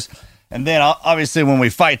service. And then obviously when we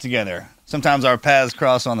fight together, sometimes our paths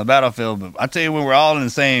cross on the battlefield, but I tell you, when we're all in the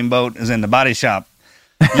same boat as in the body shop,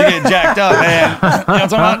 you get jacked up, man. You know what I'm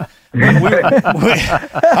talking about?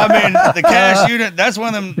 The cash unit, that's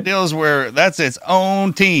one of them deals where that's its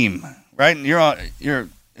own team, right? And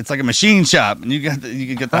it's like a machine shop, and you get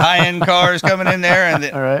the high end cars coming in there,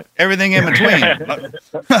 and everything in between.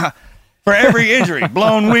 For every injury,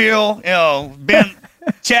 blown wheel, bent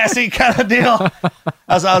chassis kind of deal.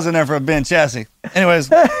 I was in there for a bent chassis. Anyways,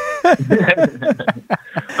 but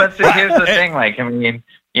see, here's the thing: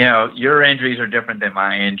 your injuries are different than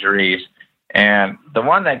my injuries. And the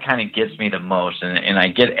one that kind of gets me the most, and I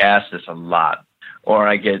get asked this a lot, or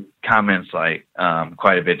I get comments like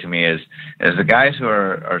quite a bit to me, is the guys who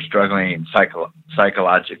are struggling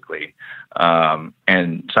psychologically.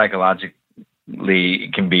 And psychologically,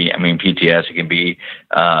 it can be, PTS, it can be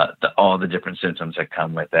all the different symptoms that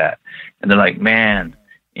come with that. And they're like, man,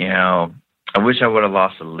 I wish I would have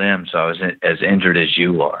lost a limb so I was as injured as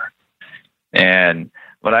you are. And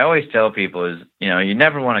what I always tell people is, you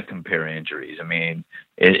never want to compare injuries.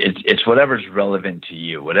 It's whatever's relevant to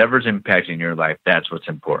you, whatever's impacting your life. That's what's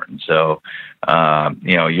important. So,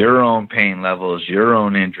 your own pain levels, your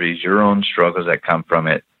own injuries, your own struggles that come from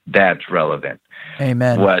it, that's relevant.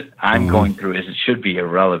 Amen. What I'm going through it should be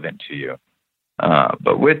irrelevant to you.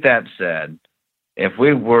 But with that said, if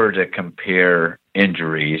we were to compare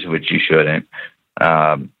injuries, which you shouldn't,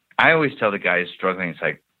 I always tell the guys struggling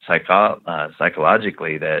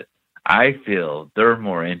psychologically that I feel they're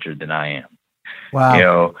more injured than I am.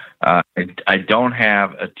 Wow. I don't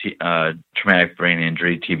have a traumatic brain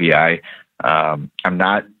injury, TBI. I'm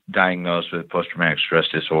not diagnosed with post-traumatic stress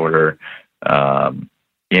disorder.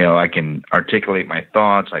 I can articulate my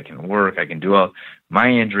thoughts. I can work. I can do all. My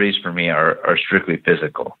injuries for me are strictly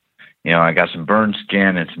physical. I got some burned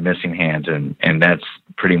skin and some missing hands, and that's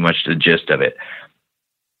pretty much the gist of it.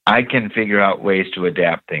 I can figure out ways to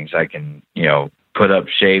adapt things. I can, put up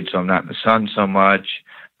shades so I'm not in the sun so much.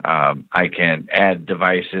 I can add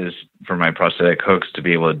devices for my prosthetic hooks to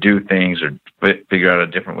be able to do things or figure out a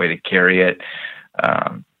different way to carry it.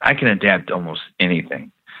 I can adapt almost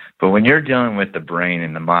anything. But when you're dealing with the brain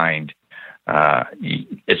and the mind,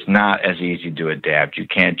 it's not as easy to adapt. You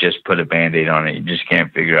can't just put a Band-Aid on it. You just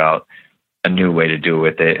can't figure out a new way to do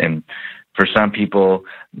with it. And for some people,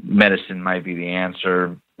 medicine might be the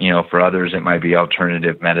answer. For others, it might be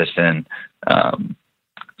alternative medicine.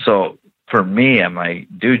 So for me, I'm like,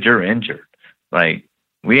 dude, you're injured. Like,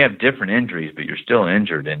 we have different injuries, but you're still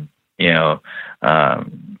injured. And,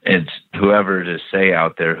 it's whoever to say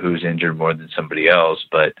out there who's injured more than somebody else.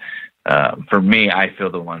 But for me, I feel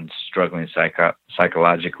the ones struggling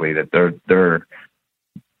psychologically that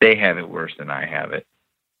they have it worse than I have it.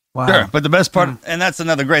 Wow. Sure, but the best part, and that's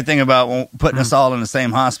another great thing about putting us all in the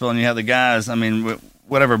same hospital, and you have the guys,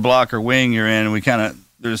 whatever block or wing you're in,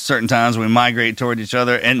 there's certain times we migrate toward each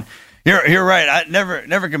other, and you're right. I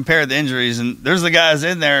never compare the injuries, and there's the guys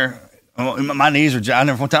in there. My knees are. I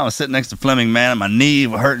remember one time I was sitting next to Fleming, man, and my knee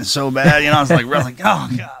was hurting so bad. I was like, oh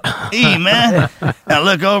God, man. And I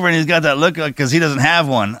look over, and he's got that look because he doesn't have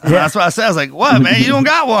one. And that's what I said. I was like, what, man? You don't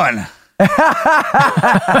got one. In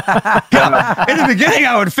the beginning,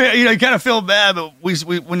 I would feel, you kind of feel bad, but we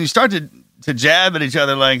when you start to jab at each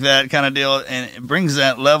other like that kind of deal, and it brings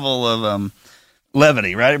that level of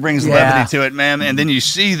levity, right? It brings levity to it, man. And then you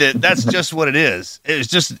see that's just what it is. It's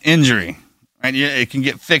just an injury, right? It can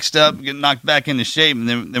get fixed up, get knocked back into shape, and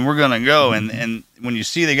then we're gonna go. And when you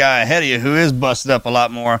see the guy ahead of you who is busted up a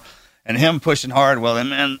lot more, and him pushing hard, well, then,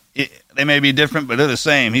 man, they may be different, but they're the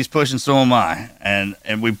same. He's pushing, so am I, and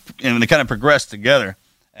they kind of progress together.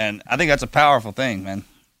 And I think that's a powerful thing, man.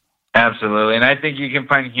 Absolutely. And I think you can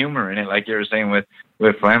find humor in it, like you were saying with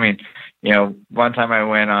Fleming. You know, one time I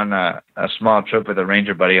went on a small trip with a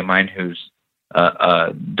Ranger buddy of mine who's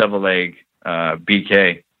a double leg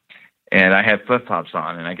BK, and I had flip-flops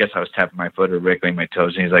on, and I guess I was tapping my foot or wriggling my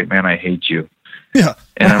toes, and he's like, "Man, I hate you." Yeah.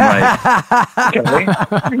 And I'm like, okay,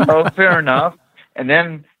 you know, fair enough. And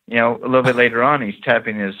then, you know, a little bit later on, he's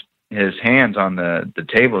tapping his hands on the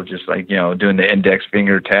table, just like, you know, doing the index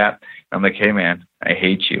finger tap. I'm like, "Hey, man, I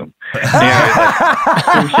hate you." I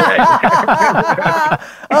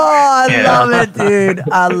love it, dude.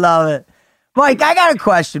 I love it. Mike, I got a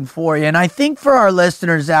question for you, and I think for our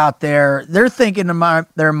listeners out there, they're thinking in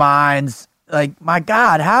their minds, like, my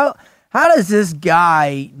God, how does this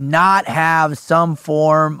guy not have some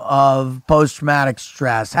form of post-traumatic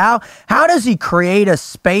stress? How does he create a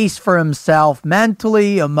space for himself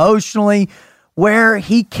mentally, emotionally, where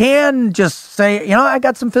he can just say, you know, I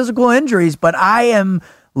got some physical injuries, but I'm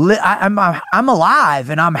alive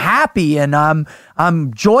and I'm happy and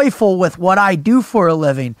I'm joyful with what I do for a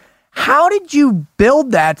living. How did you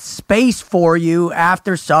build that space for you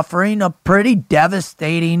after suffering a pretty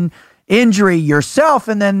devastating injury yourself,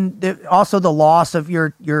 and then also the loss of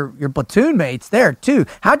your platoon mates there too?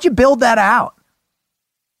 How'd you build that out?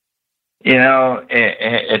 You know,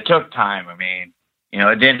 it took time. I mean, you know,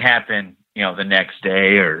 it didn't happen, you know, the next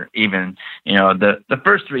day or even, you know, the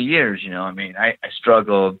first 3 years, you know, I mean, I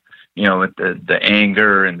struggled, you know, with the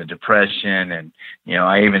anger and the depression, and, you know,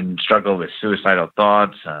 I even struggled with suicidal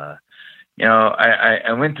thoughts. You know,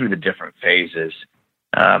 I went through the different phases,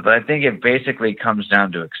 but I think it basically comes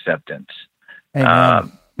down to acceptance.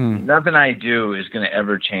 Nothing I do is going to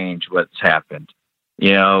ever change what's happened,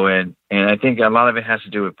 you know, and I think a lot of it has to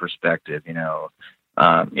do with perspective. You know,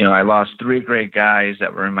 I lost 3 great guys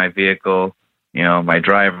that were in my vehicle. You know, my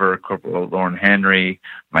driver, Corporal Lauren Henry,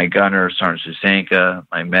 my gunner, Sergeant Susanka,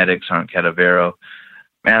 my medic, Sergeant Cadavero.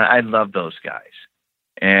 Man, I love those guys,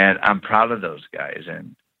 and I'm proud of those guys.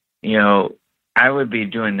 And, you know, I would be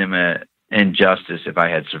doing them an injustice if I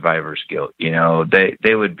had survivor's guilt. You know,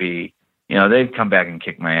 they would be, you know, they'd come back and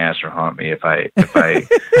kick my ass or haunt me if I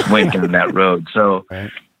went down that road. So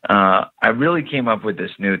I really came up with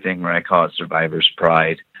this new thing where I call it survivor's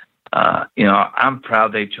pride. You know, I'm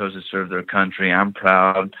proud they chose to serve their country. I'm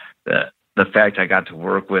proud that the fact I got to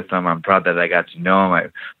work with them. I'm proud that I got to know them.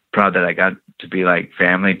 I'm proud that I got to be like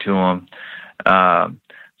family to them.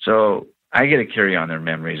 So I get to carry on their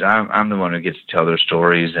memories. I'm the one who gets to tell their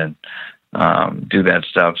stories and do that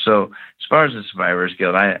stuff. So as far as the survivor's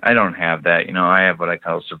guilt, I don't have that. You know, I have what I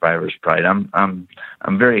call survivor's pride. I'm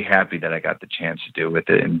very happy that I got the chance to do with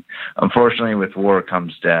it. And unfortunately, with war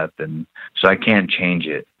comes death, and so I can't change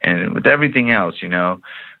it. And with everything else, you know,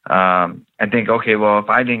 I think, okay, well, if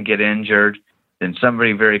I didn't get injured, then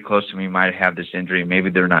somebody very close to me might have this injury. Maybe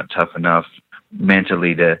they're not tough enough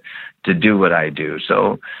mentally to do what I do.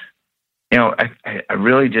 So, you know, I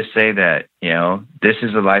really just say that, you know, this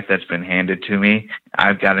is a life that's been handed to me.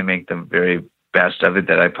 I've got to make the very best of it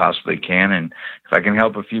that I possibly can. And if I can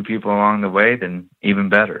help a few people along the way, then even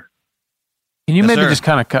better. Can you maybe just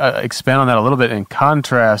kind of expand on that a little bit in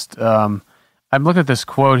contrast? I'm looking at this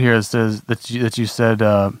quote here. It says that you said,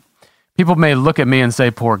 people may look at me and say,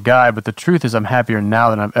 poor guy, but the truth is I'm happier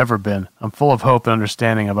now than I've ever been. I'm full of hope and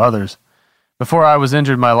understanding of others. Before I was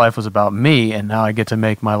injured, my life was about me, and now I get to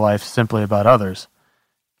make my life simply about others.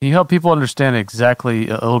 Can you help people understand exactly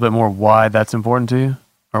a little bit more why that's important to you,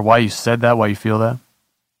 or why you said that, why you feel that?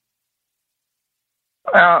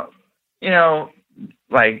 Well, you know,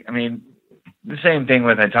 like, I mean, the same thing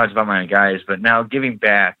with I talked about my guys, but now giving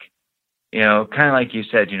back, you know, kind of like you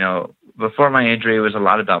said, you know, before my injury, it was a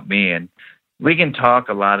lot about me, and we can talk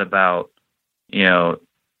a lot about, you know,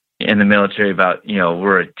 in the military about, you know,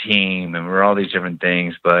 we're a team and we're all these different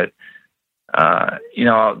things. But, you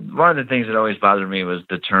know, one of the things that always bothered me was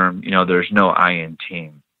the term, you know, there's no I in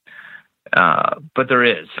team. But there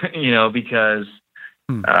is, you know, because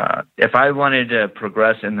if I wanted to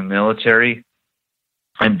progress in the military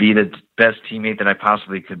and be the best teammate that I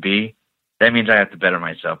possibly could be, that means I have to better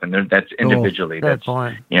myself. And that's individually. That's,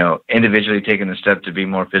 you know, individually taking the step to be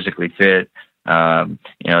more physically fit,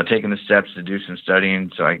 you know, taking the steps to do some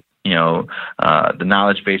studying so you know, the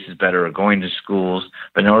knowledge base is better, or going to schools.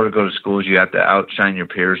 But in order to go to schools, you have to outshine your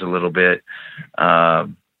peers a little bit.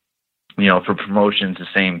 You know, for promotions, the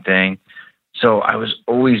same thing. So I was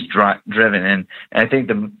always driven. And I think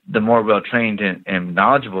the more well-trained and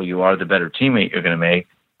knowledgeable you are, the better teammate you're going to make.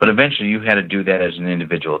 But eventually you had to do that as an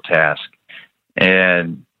individual task.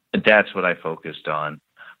 And that's what I focused on.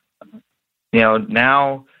 You know,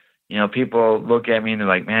 now, people look at me and they're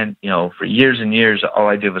like, man, for years and years, all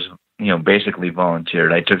I did was, basically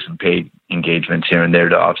volunteered. I took some paid engagements here and there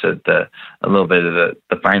to offset a little bit of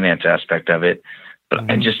the finance aspect of it. But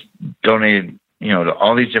I just donated, to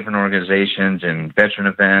all these different organizations and veteran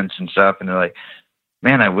events and stuff. And they're like,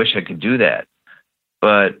 man, I wish I could do that.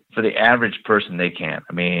 But for the average person, they can't.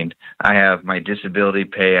 I mean, I have my disability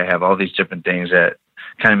pay. I have all these different things that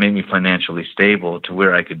kind of made me financially stable to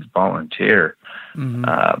where I could volunteer.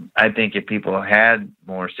 I think if people had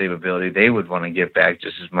more stability, they would want to give back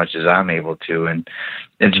just as much as I'm able to. And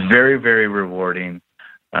it's very, very rewarding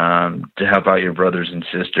to help out your brothers and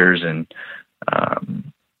sisters. And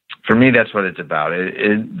for me, that's what it's about.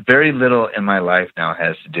 Very little in my life now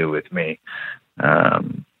has to do with me.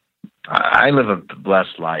 I live a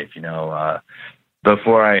blessed life,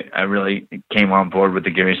 Before I really came on board with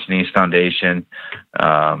the Gary Sinise Foundation,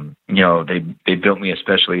 they built me a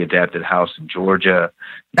specially adapted house in Georgia.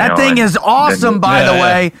 That thing is awesome, by the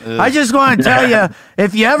way. I just want to tell you,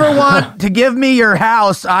 if you ever want to give me your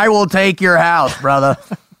house, I will take your house, brother.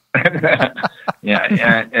 I'm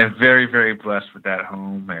very, very blessed with that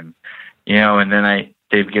home, and and then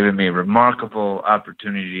they've given me remarkable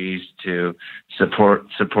opportunities to support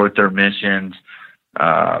their missions.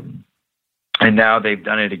 And now they've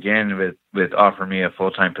done it again with offering me a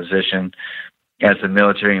full-time position as a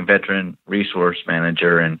military and veteran resource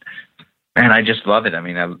manager. And man, I just love it. I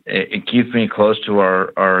mean, it keeps me close to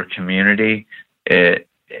our community. It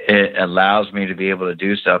allows me to be able to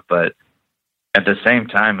do stuff, but at the same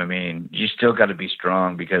time, I mean, you still got to be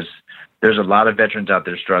strong because there's a lot of veterans out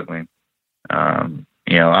there struggling.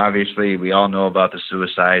 Obviously we all know about the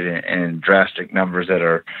suicide and drastic numbers that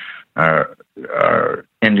are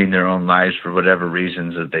ending their own lives for whatever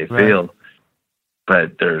reasons that they feel.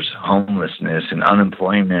 But there's homelessness and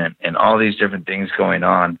unemployment and all these different things going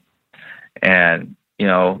on. And,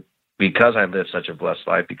 because I live such a blessed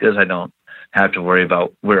life, because I don't have to worry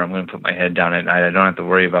about where I'm going to put my head down at night, I don't have to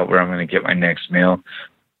worry about where I'm going to get my next meal,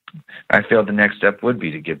 I feel the next step would be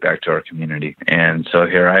to give back to our community. And so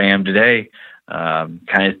here I am today, kind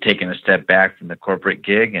of taking a step back from the corporate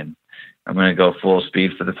gig, and I'm going to go full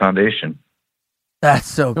speed for the foundation. That's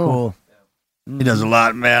so cool. He does a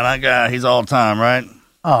lot, man. He's all time, right?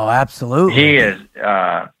 Oh, absolutely. He is.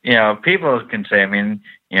 People can say, I mean,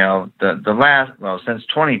 since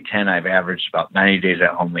 2010, I've averaged about 90 days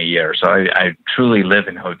at home a year. So I truly live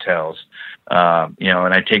in hotels,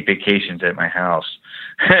 and I take vacations at my house.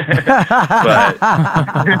 But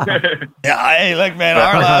hey, look, man,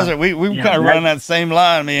 our lives we kind of run that same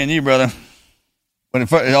line, me and you, brother. When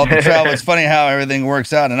all the travel, it's funny how everything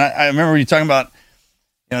works out. And I remember you talking about,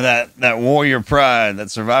 that warrior pride, that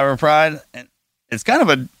survivor pride, and it's kind of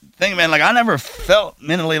a thing, man. Like I never felt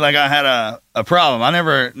mentally like I had a problem. I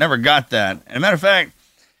never got that. And a matter of fact,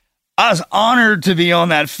 I was honored to be on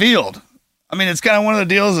that field. I mean, it's kind of one of the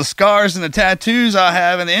deals. The scars and the tattoos I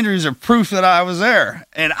have and the injuries are proof that I was there.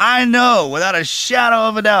 And I know without a shadow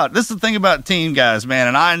of a doubt, this is the thing about team guys, man.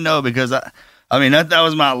 And I know because that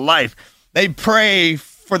was my life. They pray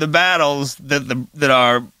for the battles that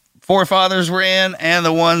our forefathers were in and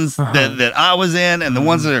the ones that I was in and the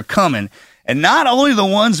ones that are coming. And not only the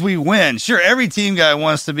ones we win. Sure, every team guy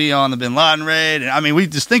wants to be on the Bin Laden raid. I mean, we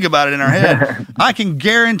just think about it in our head. I can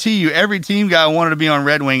guarantee you every team guy wanted to be on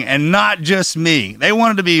Red Wing, and not just me. They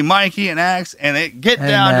wanted to be Mikey and Axe, and they get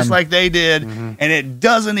down just like they did, and it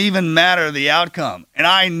doesn't even matter the outcome. And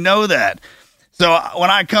I know that. So when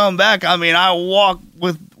I come back, I mean, I walk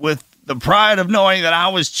with the pride of knowing that I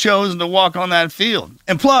was chosen to walk on that field.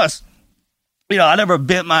 And plus, I never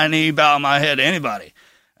bent my knee, bowed my head to anybody.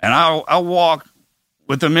 And I walk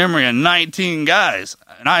with the memory of 19 guys,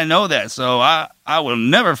 and I know that. So I will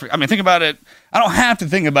never. Think about it. I don't have to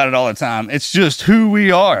think about it all the time. It's just who we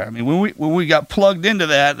are. I mean, when we got plugged into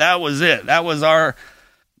that was it. That was our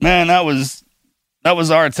man. That was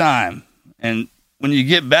our time. And when you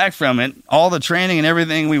get back from it, all the training and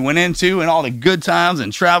everything we went into, and all the good times,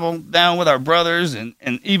 and travel down with our brothers, and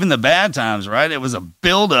even the bad times, right? It was a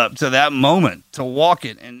build up to that moment to walk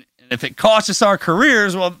it. And if it costs us our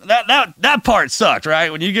careers, well, that part sucked, right?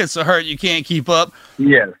 When you get so hurt you can't keep up.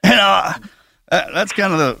 Yeah. And that's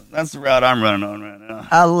the route I'm running on right now.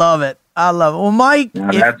 I love it. Well, Mike,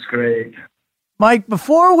 that's great. Mike,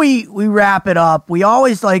 before we wrap it up, we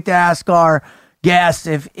always like to ask our guests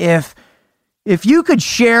if you could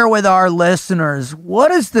share with our listeners,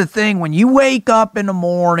 what is the thing when you wake up in the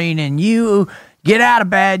morning and you get out of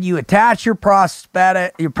bed, you attach your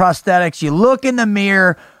prosthetics, you look in the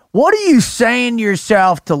mirror. What are you saying to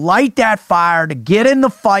yourself to light that fire, to get in the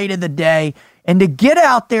fight of the day, and to get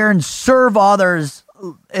out there and serve others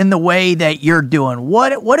in the way that you're doing?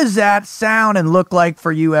 What does that sound and look like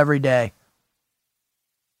for you every day?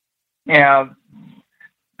 Yeah,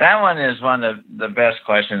 that one is one of the best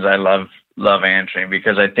questions I love answering,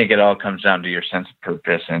 because I think it all comes down to your sense of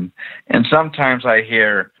purpose. And sometimes I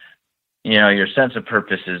hear, your sense of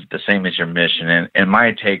purpose is the same as your mission. And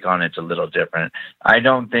my take on it's a little different. I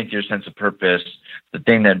don't think your sense of purpose, the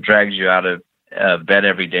thing that drags you out of bed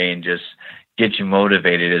every day and just gets you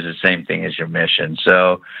motivated, is the same thing as your mission.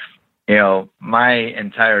 So, my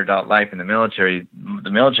entire adult life in the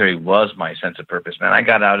military was my sense of purpose, man. I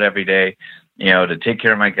got out every day, to take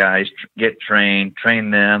care of my guys, get trained,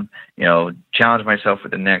 train them, challenge myself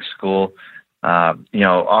with the next school,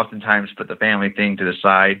 oftentimes put the family thing to the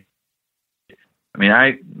side. I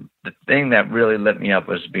mean, the thing that really lit me up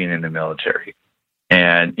was being in the military.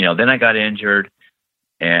 And, then I got injured,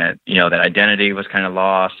 and, that identity was kind of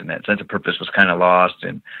lost, and that sense of purpose was kind of lost.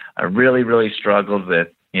 And I really, really struggled with,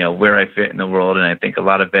 where I fit in the world. And I think a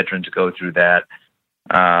lot of veterans go through that.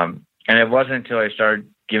 And it wasn't until I started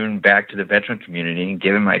giving back to the veteran community and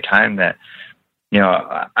giving my time that,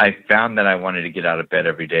 I found that I wanted to get out of bed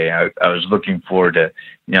every day. I was looking forward to,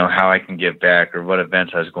 how I can give back, or what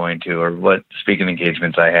events I was going to, or what speaking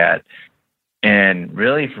engagements I had. And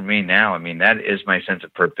really for me now, I mean, that is my sense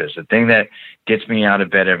of purpose. The thing that gets me out of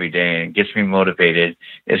bed every day and gets me motivated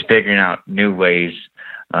is figuring out new ways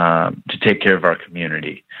to take care of our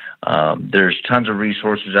community. There's tons of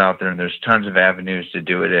resources out there, and there's tons of avenues to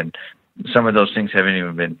do it. And some of those things haven't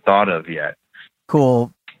even been thought of yet.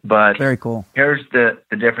 Cool. But very cool. Here's the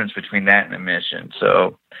difference between that and a mission.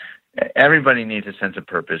 So everybody needs a sense of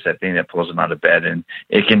purpose, that thing that pulls them out of bed. And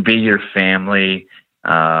it can be your family.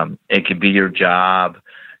 It can be your job.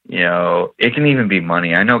 It can even be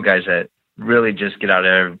money. I know guys that really just get out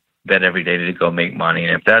of bed every day to go make money.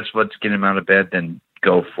 And if that's what's getting them out of bed, then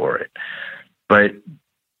go for it. But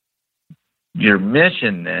your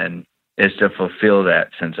mission then is to fulfill that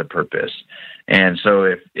sense of purpose. And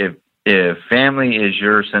so if family is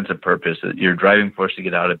your sense of purpose, your driving force to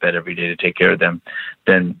get out of bed every day to take care of them,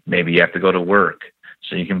 then maybe you have to go to work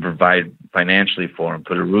so you can provide financially for them,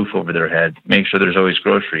 put a roof over their head, make sure there's always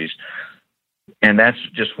groceries. And that's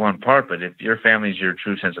just one part. But if your family is your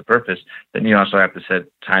true sense of purpose, then you also have to set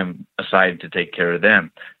time aside to take care of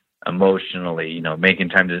them emotionally, making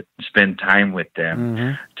time to spend time with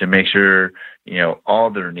them, to make sure,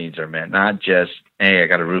 all their needs are met, not just, hey, I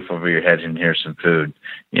got a roof over your head and here's some food.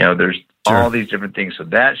 There's all these different things. So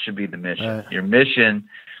that should be the mission. Your mission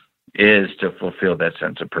is to fulfill that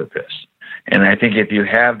sense of purpose. And I think if you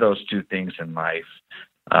have those two things in life,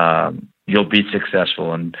 you'll be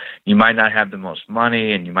successful. And you might not have the most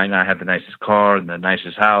money, and you might not have the nicest car and the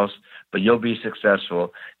nicest house, but you'll be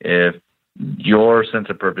successful if your sense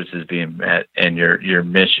of purpose is being met and your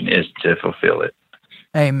mission is to fulfill it.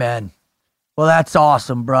 Amen. Well, that's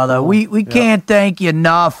awesome, brother. We can't thank you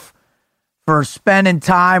enough for spending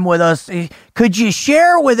time with us. Could you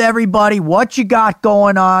share with everybody what you got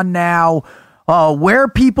going on now, where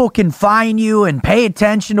people can find you and pay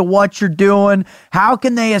attention to what you're doing? How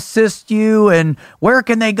can they assist you, and where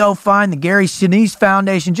can they go find the Gary Sinise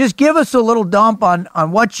Foundation? Just give us a little dump on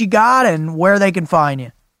what you got and where they can find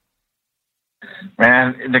you.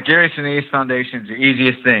 Man, the Gary Sinise Foundation is the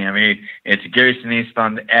easiest thing. I mean, it's Gary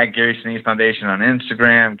Sinise at Gary Sinise Foundation on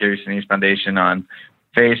Instagram, Gary Sinise Foundation on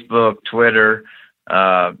Facebook, Twitter.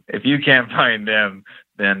 If you can't find them,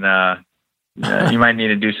 then you might need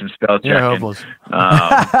to do some spell checking.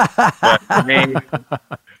 But for me,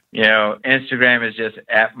 Instagram is just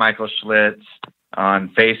at Michael Schlitz. On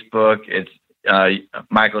Facebook, it's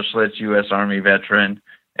Michael Schlitz, U.S. Army veteran.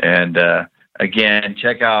 And again,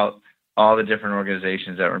 check out all the different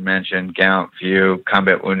organizations that were mentioned: Gallant Few,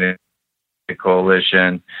 Combat Wounded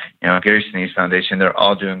Coalition, Gary Sinise Foundation. They're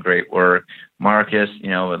all doing great work. Marcus,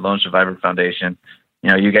 with Lone Survivor Foundation,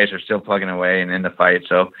 you guys are still plugging away and in the fight.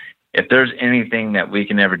 So if there's anything that we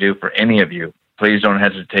can ever do for any of you, please don't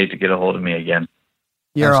hesitate to get a hold of me again.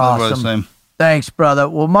 You're awesome. Thanks, brother.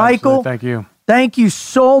 Well, Michael, thank you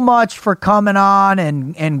so much for coming on,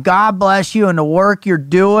 and God bless you and the work you're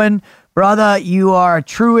doing. Brother, you are a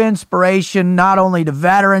true inspiration, not only to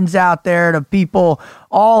veterans out there, to people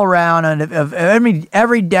all around, and of every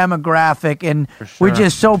demographic. And we're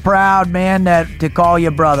just so proud, man, to call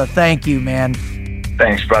you brother. Thank you, man.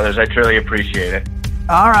 Thanks, brothers. I truly appreciate it.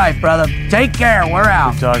 All right, brother. Take care. We're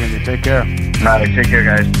out. Good talking to you. Take care. All right, take care,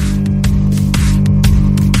 guys.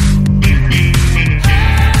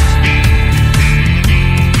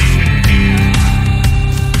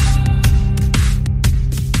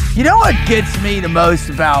 You know what gets me the most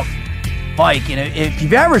about Mike? If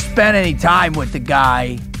you've ever spent any time with the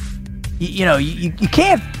guy, you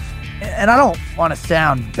can't, and I don't want to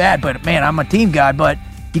sound bad, but man, I'm a team guy, but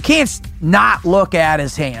you can't not look at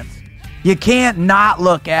his hands. You can't not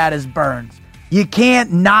look at his burns. You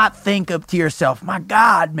can't not think up to yourself, my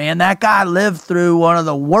God, man, that guy lived through one of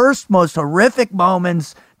the worst, most horrific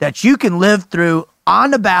moments that you can live through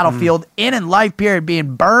on the battlefield, in life period,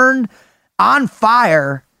 being burned on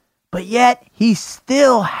fire, but yet he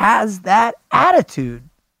still has that attitude.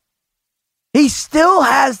 He still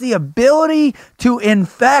has the ability to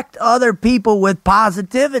infect other people with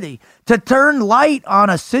positivity, to turn light on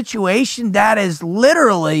a situation that is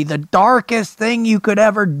literally the darkest thing you could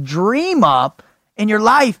ever dream up in your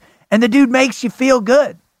life, and the dude makes you feel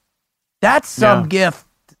good. That's some gift.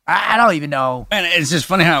 I don't even know. Man, it's just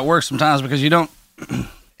funny how it works sometimes because you don't,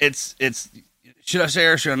 it's, should I say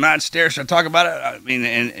or should I not stare? Should I talk about it? I mean,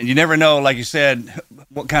 and you never know, like you said,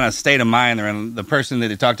 what kind of state of mind they're in. The person that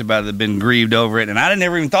they talked about had been grieved over it. And I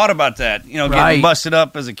never even thought about that, getting busted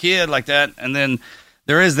up as a kid like that. And then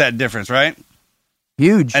there is that difference, right?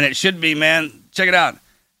 Huge. And it should be, man, check it out.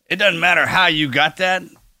 It doesn't matter how you got that.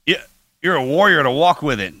 You're a warrior to walk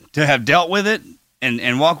with it, to have dealt with it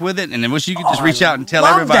and walk with it. And I wish you could just reach out and tell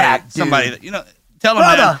everybody, somebody, tell them,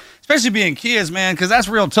 man, especially being kids, man, because that's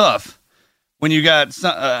real tough. When you got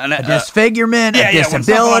a disfigurement, a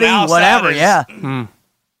disability, whatever,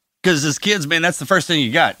 Because as kids, man, that's the first thing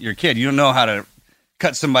you got. You're a kid. You don't know how to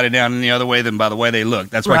cut somebody down any other way than by the way they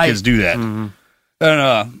look. That's why kids do that.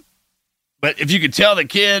 Mm-hmm. But if you could tell the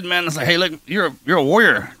kid, man, it's like, hey, look, you're a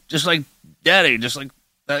warrior, just like Daddy, just like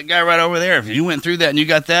that guy right over there. If you went through that and you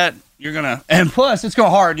got that, you're gonna. And plus, it's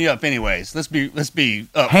gonna harden you up, anyways. Let's be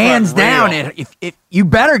up hands down. If you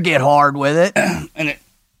better get hard with it,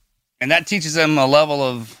 And that teaches them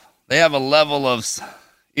they have a level of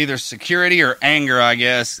either security or anger, I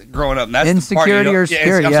guess, growing up. And that's insecurity or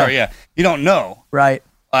security. I'm sorry, you don't know. Right.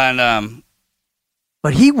 And,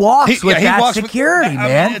 but he walks with that security,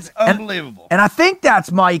 man. I mean, it's unbelievable. And I think that's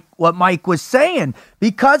what Mike was saying.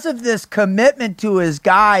 Because of this commitment to his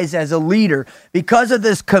guys as a leader, because of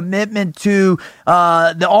this commitment to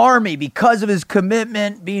the Army, because of his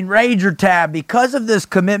commitment being Ranger Tab, because of this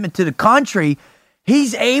commitment to the country,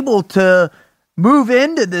 he's able to move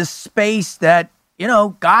into this space that,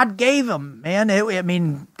 God gave him,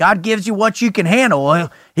 man. God gives you what you can handle.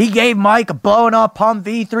 He gave Mike a blown up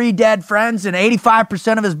Humvee, 3 dead friends, and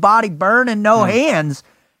 85% of his body burned and no hands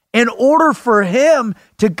in order for him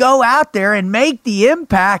to go out there and make the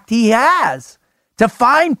impact he has to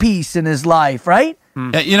find peace in his life, right?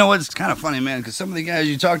 Yeah, you know what? It's kind of funny, man, because some of the guys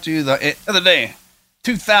you talked to the other day,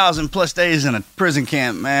 2,000 plus days in a prison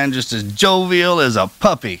camp, man, just as jovial as a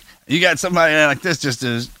puppy. You got somebody like this, just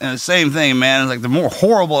as same thing, man. It's like the more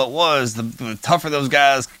horrible it was, the tougher those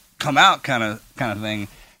guys come out, kind of thing.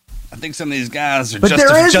 I think some of these guys are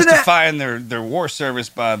justifying their war service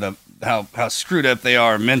by how screwed up they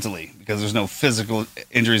are mentally because there's no physical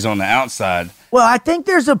injuries on the outside. Well, I think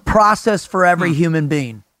there's a process for every human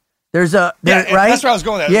being. Right? That's where I was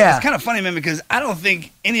going with that. Yeah. It's kind of funny, man, because I don't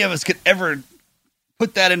think any of us could ever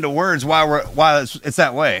put that into words why it's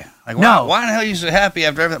that way. Like, why in the hell are you so happy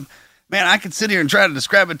after everything? Man, I could sit here and try to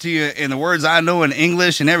describe it to you in the words I know in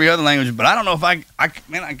English and every other language, but I don't know if I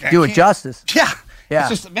do it justice. Yeah. It's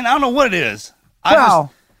just, man, I don't know what it is.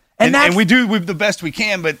 And we do the best we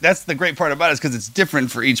can, but that's the great part about it is because it's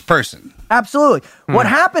different for each person. Absolutely. What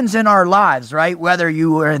happens in our lives, right? Whether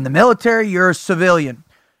you are in the military, you're a civilian,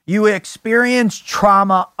 you experience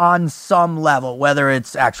trauma on some level, whether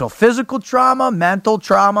it's actual physical trauma, mental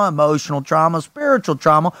trauma, emotional trauma, spiritual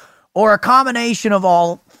trauma, or a combination of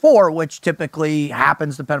all 4, which typically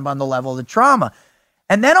happens depending on the level of the trauma.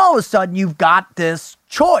 And then all of a sudden, you've got this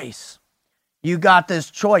choice. You're going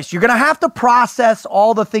to have to process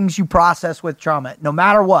all the things you process with trauma, no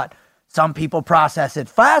matter what. Some people process it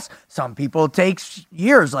fast. Some people it takes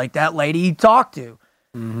years, like that lady you talked to.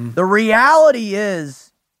 Mm-hmm. The reality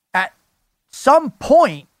is, at some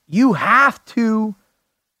point, you have to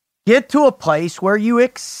get to a place where you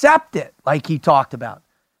accept it, like he talked about.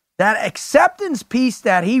 That acceptance piece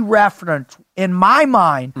that he referenced, in my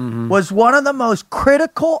mind, was one of the most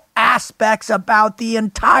critical aspects about the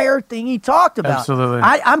entire thing he talked about. Absolutely.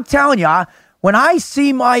 I'm telling you, when I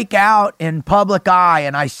see Mike out in public eye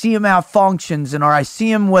and I see him at functions or I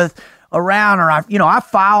see him around or I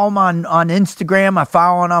follow him on Instagram, I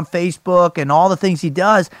follow him on Facebook and all the things he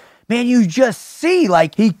does, man, you just see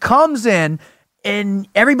like he comes in and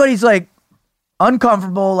everybody's like,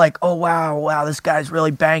 uncomfortable, like, oh, wow, this guy's really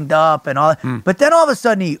banged up and all. But then all of a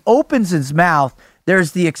sudden he opens his mouth.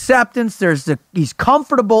 There's the acceptance. He's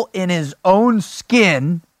comfortable in his own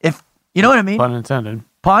skin, if you know what I mean. Pun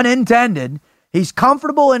intended. He's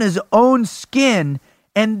comfortable in his own skin.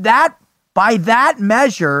 And that, by that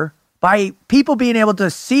measure, by people being able to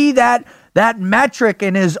see that metric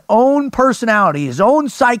in his own personality, his own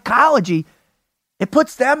psychology, it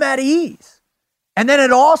puts them at ease. And then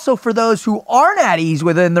it also, for those who aren't at ease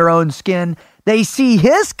within their own skin, they see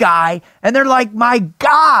his guy and they're like, my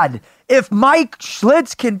God, if Mike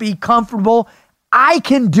Schlitz can be comfortable, I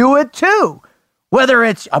can do it too. Whether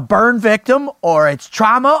it's a burn victim or it's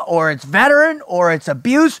trauma or it's veteran or it's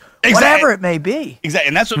abuse, whatever it may be. Exactly.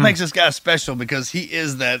 And that's what makes this guy special, because he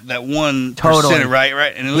is that 1%, totally.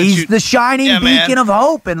 right? And he's the shining beacon of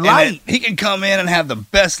hope and light. He can come in and have the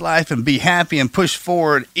best life and be happy and push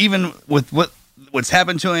forward, even with what's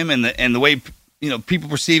happened to him and the way people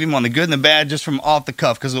perceive him on the good and the bad, just from off the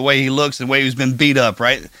cuff because of the way he looks and the way he's been beat up,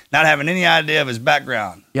 right? Not having any idea of his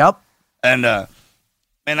background. Yep. And man,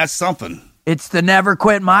 that's something. It's the never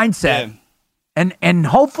quit mindset. Yeah. And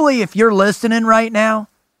hopefully if you're listening right now,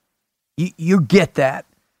 you get that.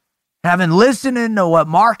 Having listening to what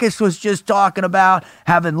Marcus was just talking about,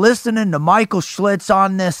 having listening to Michael Schlitz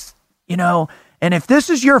on this, and if this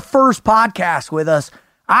is your first podcast with us,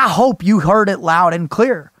 I hope you heard it loud and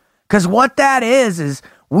clear. Because what that is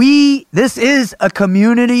this is a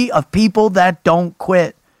community of people that don't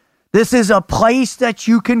quit. This is a place that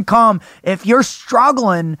you can come. If you're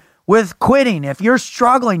struggling with quitting, if you're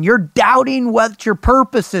struggling, you're doubting what your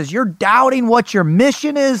purpose is, you're doubting what your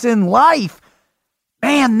mission is in life,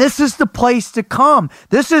 man, this is the place to come.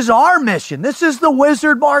 This is our mission. This is the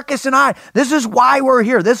Wizard, Marcus, and I. This is why we're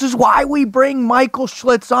here. This is why we bring Michael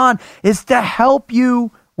Schlitz on, is to help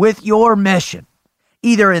you with your mission,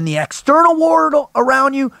 either in the external world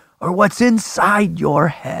around you or what's inside your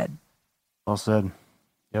head. Well said.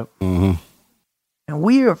 Yep. Mm-hmm. And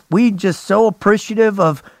we just so appreciative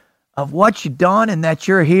of what you've done and that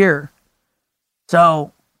you're here.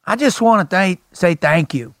 So I just want to say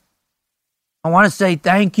thank you. I want to say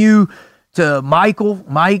thank you to Mike,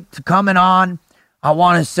 to coming on. I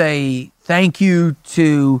want to say thank you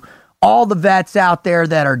to all the vets out there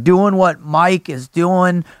that are doing what Mike is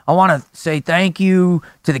doing. I want to say thank you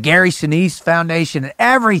to the Gary Sinise Foundation and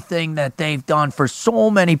everything that they've done for so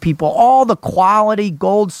many people, all the quality,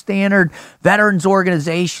 gold standard veterans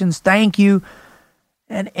organizations. Thank you.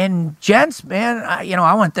 And gents, man, I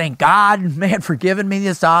want to thank God, man, for giving me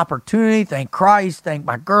this opportunity. Thank Christ, thank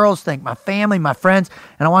my girls, thank my family, my friends.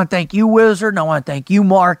 And I want to thank you, Wizard, and I want to thank you,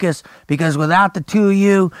 Marcus, because without the two of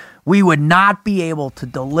you, we would not be able to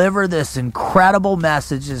deliver this incredible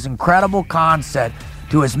message, this incredible concept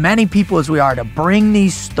to as many people as we are, to bring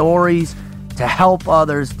these stories to help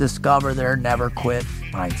others discover their never quit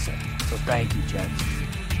mindset. So thank you, gents.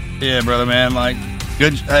 Yeah, brother, man. Like,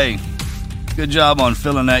 good job on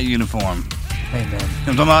filling that uniform. Hey, man.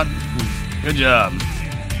 You know what I'm talking about? Good job.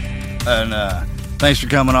 And thanks for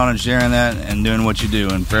coming on and sharing that and doing what you do.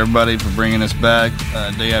 And for everybody for bringing us back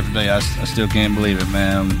day after day. I still can't believe it,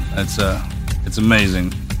 man. It's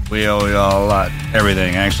amazing. We owe you all a lot.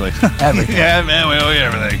 Everything, actually. Everything. Yeah, man, we owe you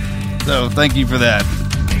everything. So thank you for that.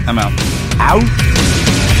 I'm out. Out.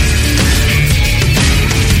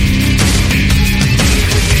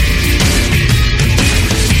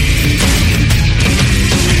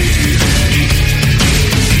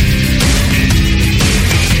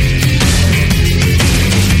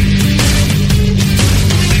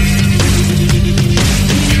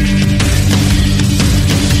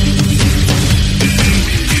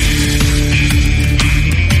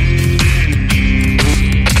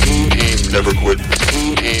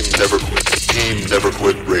 Never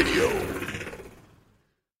Quit Radio.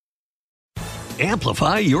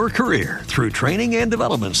 Amplify your career through training and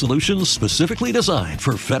development solutions specifically designed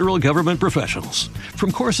for federal government professionals.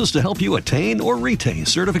 From courses to help you attain or retain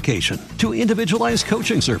certification, to individualized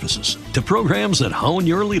coaching services, to programs that hone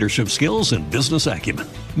your leadership skills and business acumen,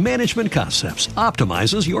 Management Concepts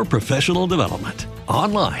optimizes your professional development.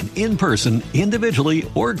 Online, in person,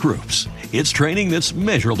 individually, or groups, it's training that's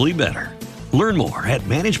measurably better. Learn more at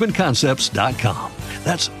managementconcepts.com.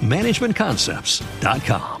 That's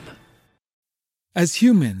managementconcepts.com. As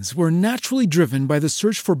humans, we're naturally driven by the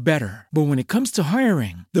search for better. But when it comes to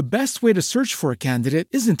hiring, the best way to search for a candidate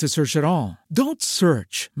isn't to search at all. Don't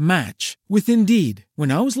search, match with Indeed.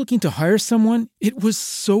 When I was looking to hire someone, it was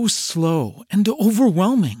so slow and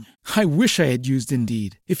overwhelming. I wish I had used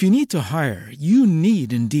Indeed. If you need to hire, you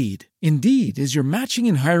need Indeed. Indeed is your matching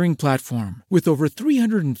and hiring platform with over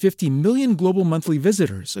 350 million global monthly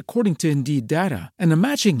visitors, according to Indeed data, and a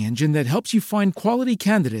matching engine that helps you find quality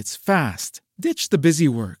candidates fast. Ditch the busy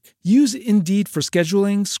work. Use Indeed for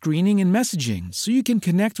scheduling, screening, and messaging so you can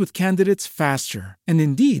connect with candidates faster. And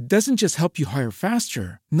Indeed doesn't just help you hire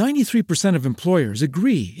faster. 93% of employers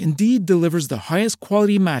agree Indeed delivers the highest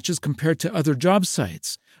quality matches compared to other job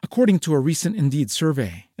sites, according to a recent Indeed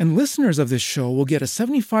survey. And listeners of this show will get a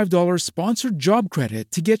 $75 sponsored job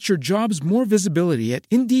credit to get your jobs more visibility at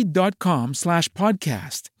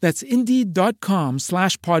Indeed.com/podcast. That's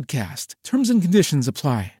Indeed.com/podcast. Terms and conditions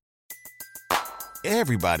apply.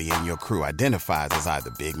 Everybody in your crew identifies as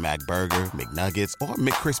either Big Mac Burger, McNuggets, or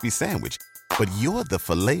McCrispy Sandwich. But you're the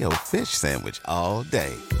Filet-O-Fish Sandwich all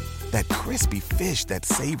day. That crispy fish, that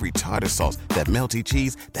savory tartar sauce, that melty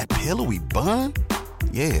cheese, that pillowy bun.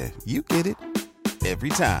 Yeah, you get it. Every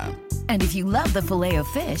time. And if you love the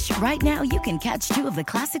Filet-O-Fish, right now you can catch two of the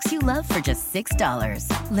classics you love for just $6.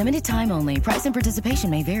 Limited time only. Price and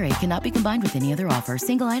participation may vary. Cannot be combined with any other offer.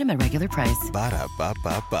 Single item at regular price.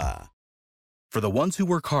 Ba-da-ba-ba-ba. For the ones who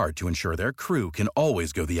work hard to ensure their crew can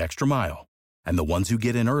always go the extra mile, and the ones who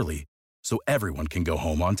get in early so everyone can go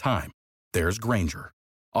home on time, there's Grainger,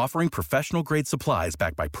 offering professional-grade supplies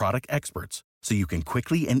backed by product experts so you can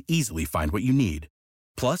quickly and easily find what you need.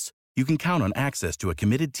 Plus, you can count on access to a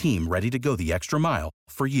committed team ready to go the extra mile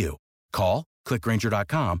for you. Call, click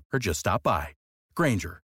Grainger.com, or just stop by.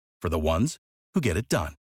 Grainger, for the ones who get it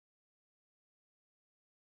done.